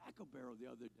at Cracker Barrel the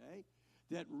other day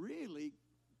that really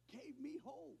gave me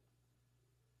hope.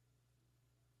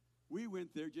 We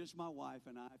went there, just my wife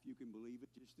and I, if you can believe it,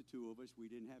 just the two of us. We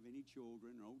didn't have any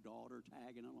children, no daughter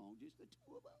tagging along, just the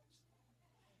two of us.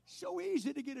 So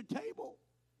easy to get a table.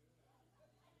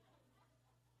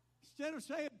 Instead of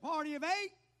saying party of 8,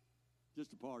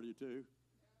 just a party of 2.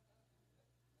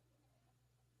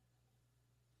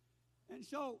 And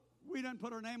so we didn't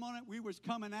put our name on it. We was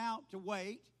coming out to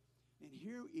wait. And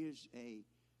here is a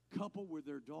couple with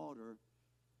their daughter.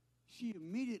 She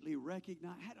immediately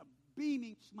recognized, had a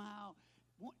beaming smile.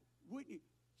 Whitney,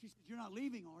 she said, "You're not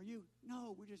leaving, are you?"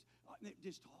 "No, we're just talking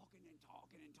and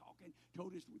talking and talking."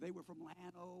 Told us they were from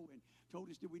Llano and told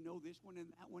us, "Did we know this one and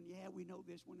that one?" "Yeah, we know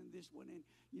this one and this one." And,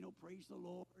 praise the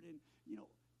Lord. And,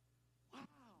 wow.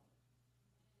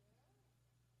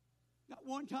 Not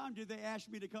one time did they ask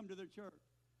me to come to their church.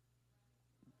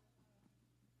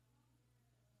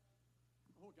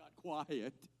 Oh, it got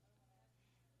quiet.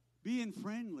 Being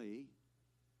friendly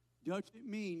doesn't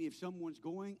mean if someone's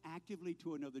going actively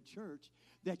to another church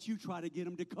that you try to get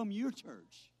them to come to your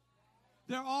church.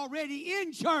 They're already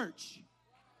in church.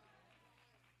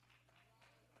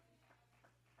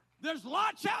 There's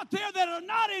lots out there that are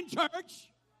not in church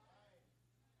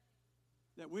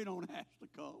that we don't ask to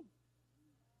come.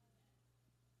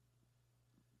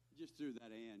 Just threw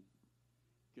that in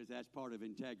because that's part of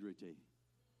integrity.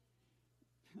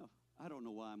 I don't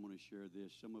know why I'm going to share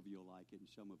this. Some of you will like it and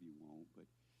some of you won't, but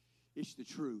it's the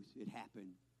truth. It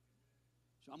happened.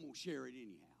 So I'm going to share it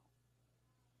anyhow.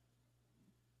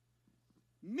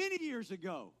 Many years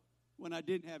ago, when I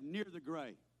didn't have near the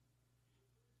gray,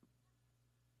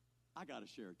 I got to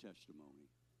share a testimony.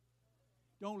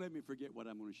 Don't let me forget what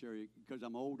I'm going to share you because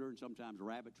I'm older and sometimes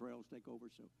rabbit trails take over.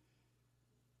 So,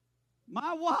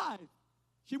 my wife,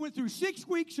 she went through 6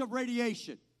 weeks of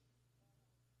radiation.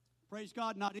 Praise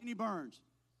God, not any burns.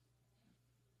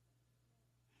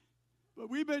 But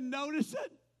we've been noticing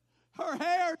her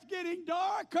hair's getting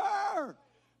darker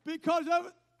because of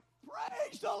it.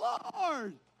 Praise the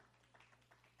Lord.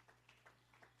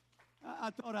 I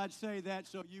thought I'd say that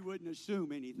so you wouldn't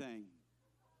assume anything.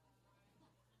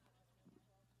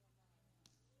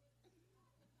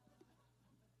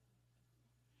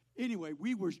 Anyway,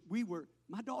 we were.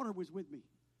 My daughter was with me.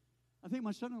 I think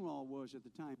my son-in-law was at the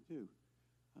time too.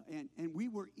 And we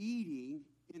were eating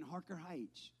in Harker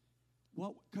Heights.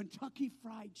 Well, Kentucky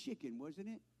Fried Chicken, wasn't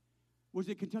it? Was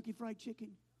it Kentucky Fried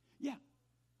Chicken? Yeah.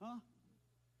 Huh?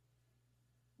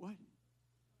 What?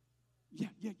 Yeah.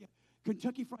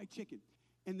 Kentucky Fried Chicken.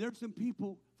 And there's some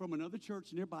people from another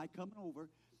church nearby coming over,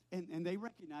 and they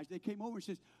recognized. They came over and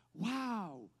says,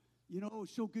 "Wow,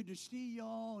 it's so good to see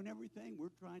y'all and everything. We're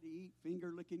trying to eat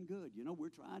finger licking good. We're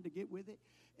trying to get with it.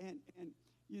 And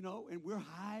we're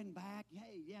hiding back.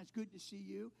 Hey, yeah, it's good to see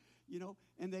you.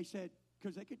 And they said,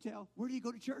 because they could tell, where do you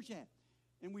go to church at?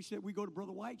 And we said, we go to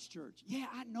Brother White's church. Yeah,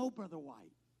 I know Brother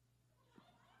White.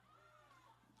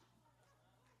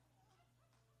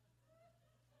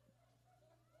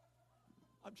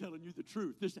 I'm telling you the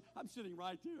truth. I'm sitting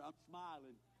right there. I'm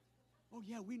smiling. Oh,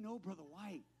 yeah, we know Brother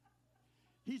White.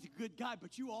 He's a good guy,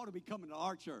 but you ought to be coming to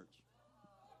our church.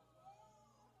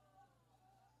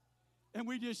 And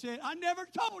we just said, I never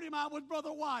told him I was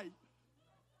Brother White.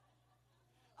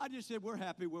 I just said, we're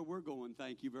happy where we're going.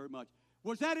 Thank you very much.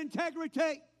 Was that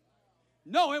integrity?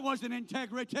 No, it wasn't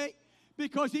integrity,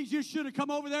 because he just should have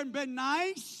come over there and been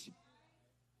nice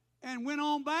and went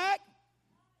on back.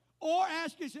 Or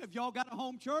ask us if y'all got a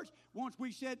home church. Once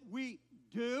we said we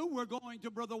do, we're going to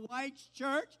Brother White's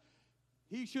church,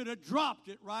 he should have dropped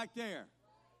it right there.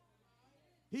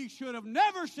 He should have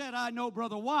never said, I know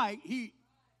Brother White.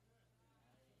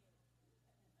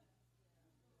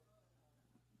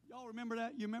 Y'all remember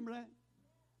that? You remember that?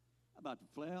 About to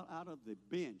flail out of the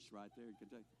bench right there in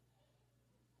Kentucky.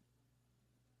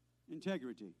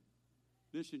 Integrity.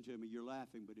 Listen to me. You're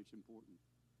laughing, but it's important.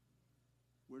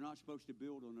 We're not supposed to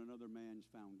build on another man's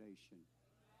foundation.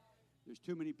 There's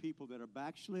too many people that are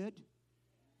backslid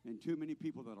and too many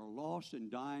people that are lost and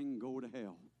dying and go to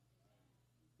hell.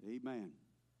 Amen.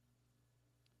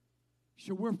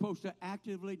 So we're supposed to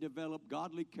actively develop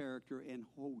godly character and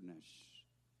wholeness.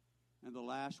 And the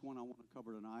last one I want to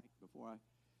cover tonight before I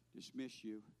dismiss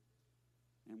you,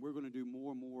 and we're going to do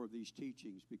more and more of these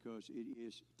teachings because it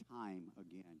is time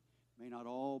again. May not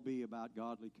all be about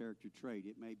godly character trait.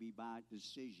 It may be by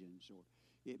decisions, or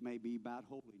it may be about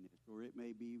holiness, or it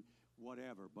may be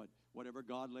whatever. But whatever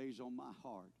God lays on my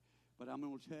heart. But I'm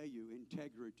going to tell you,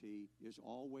 integrity is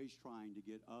always trying to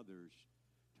get others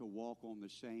to walk on the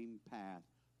same path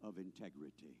of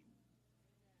integrity.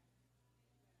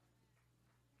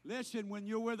 Listen, when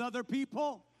you're with other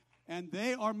people and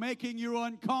they are making you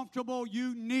uncomfortable,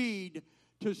 you need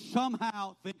to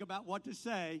somehow think about what to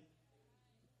say.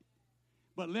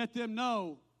 But let them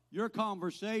know your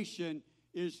conversation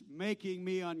is making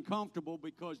me uncomfortable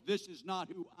because this is not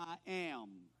who I am.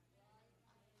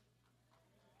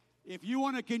 If you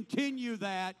want to continue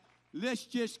that, let's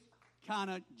just kind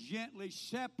of gently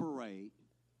separate,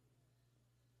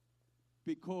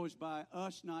 because by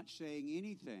us not saying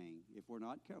anything, if we're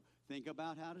not careful, think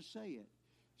about how to say it.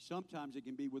 Sometimes it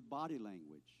can be with body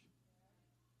language.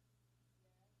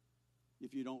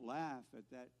 If you don't laugh at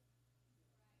that,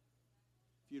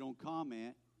 if you don't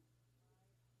comment,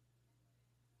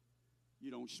 you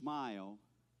don't smile,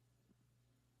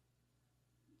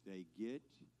 they get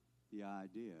the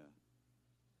idea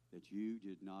that you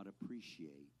did not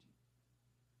appreciate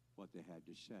what they had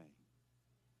to say.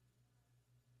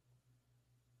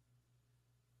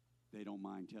 They don't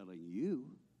mind telling you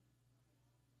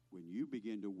when you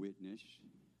begin to witness.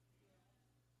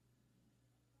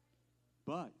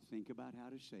 But think about how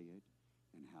to say it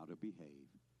and how to behave.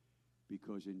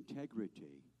 Because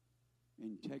integrity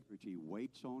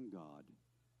waits on God,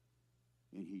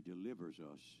 and He delivers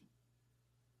us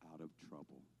out of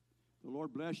trouble. The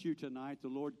Lord bless you tonight. The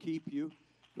Lord keep you.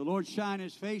 The Lord shine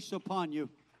His face upon you.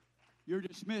 You're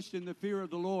dismissed in the fear of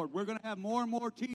the Lord. We're going to have more and more teaching.